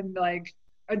can, and like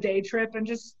a day trip, and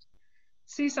just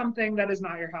see something that is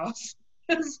not your house.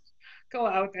 Just go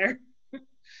out there.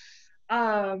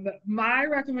 My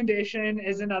recommendation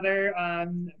is another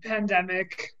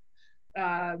pandemic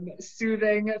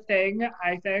soothing thing,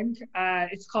 I think.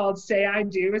 It's called Say I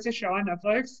Do. It's a show on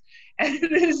Netflix, and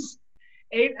it is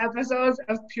 8 episodes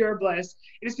of pure bliss.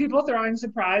 It is people throwing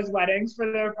surprise weddings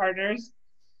for their partners.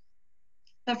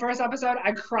 The first episode,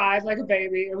 I cried like a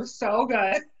baby. It was so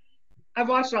good. I've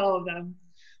watched all of them,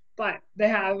 but they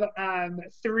have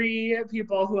 3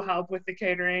 people who help with the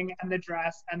catering and the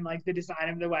dress and like the design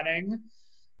of the wedding,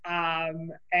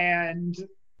 and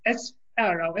it's, I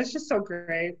don't know, it's just so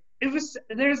great.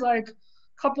 There's like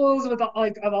couples with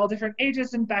like of all different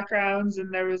ages and backgrounds,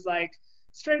 and there was like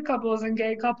straight couples and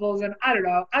gay couples, and I don't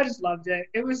know, I just loved it.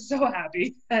 It was so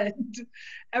happy, and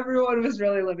everyone was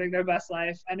really living their best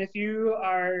life. And if you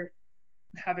are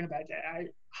having a bad day, I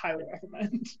highly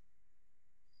recommend.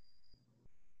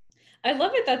 I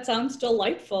love it. That sounds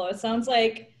delightful. It sounds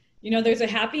like, you know, there's a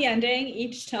happy ending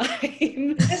each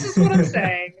time. This is what I'm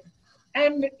saying.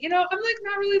 And, you know, I'm like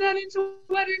not really that into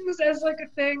weddings as like a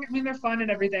thing. I mean, they're fun and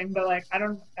everything, but like I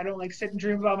don't like sit and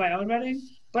dream about my own wedding.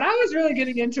 But I was really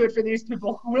getting into it for these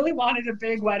people who really wanted a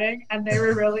big wedding, and they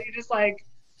were really just like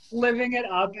living it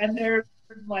up, and their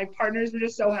like partners were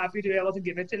just so happy to be able to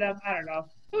give it to them. I don't know.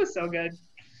 It was so good.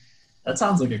 That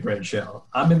sounds like a great show.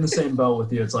 I'm in the same boat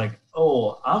with you. It's like,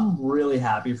 oh, I'm really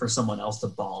happy for someone else to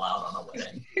ball out on a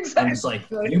wedding. Exactly. I'm just like,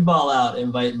 you ball out,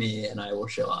 invite me, and I will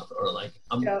show up. Or like,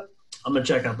 I'm gonna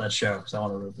check out that show because I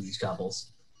want to root for these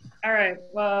couples. All right.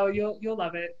 Well, you'll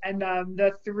love it. And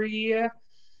the three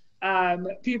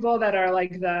people that are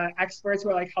like the experts who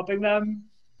are like helping them,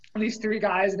 these three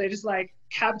guys, they just like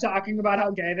kept talking about how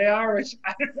gay they are, which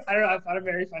I don't know, I thought it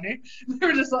very funny. They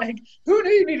were just like, who knew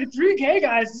you needed three gay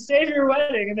guys to save your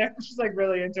wedding? And they're just like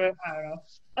really into it. I don't know.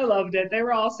 I loved it. They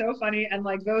were all so funny. And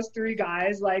like those three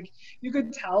guys, like you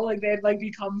could tell like they'd like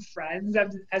become friends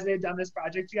as they'd done this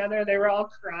project together. They were all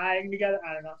crying together.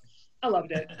 I don't know. I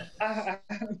loved it.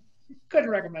 Couldn't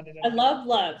recommend it enough. I love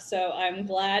love. So I'm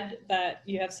glad that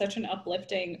you have such an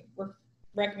uplifting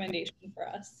recommendation for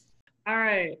us. All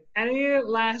right. Any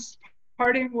last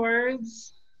parting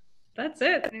words? That's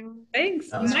it. Thanks.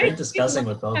 That was great discussing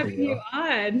with both of you.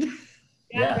 On.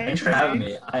 Yeah, thanks for having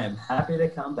me. I am happy to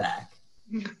come back.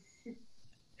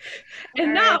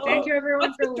 And now, thank you everyone.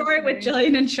 What's the story with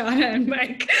Jillian and Shauna and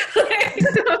Mike?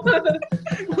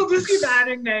 We'll just keep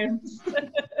adding names.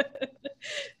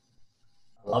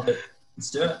 I love it. Let's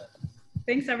do it.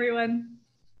 Thanks, everyone.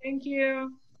 Thank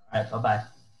you. All right. Bye-bye.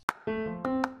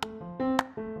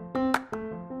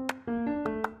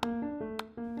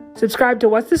 Subscribe to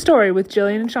What's the Story with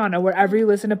Jillian and Shauna wherever you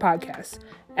listen to podcasts.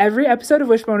 Every episode of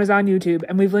Wishbone is on YouTube,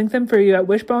 and we've linked them for you at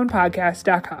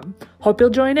wishbonepodcast.com. Hope you'll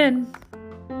join in.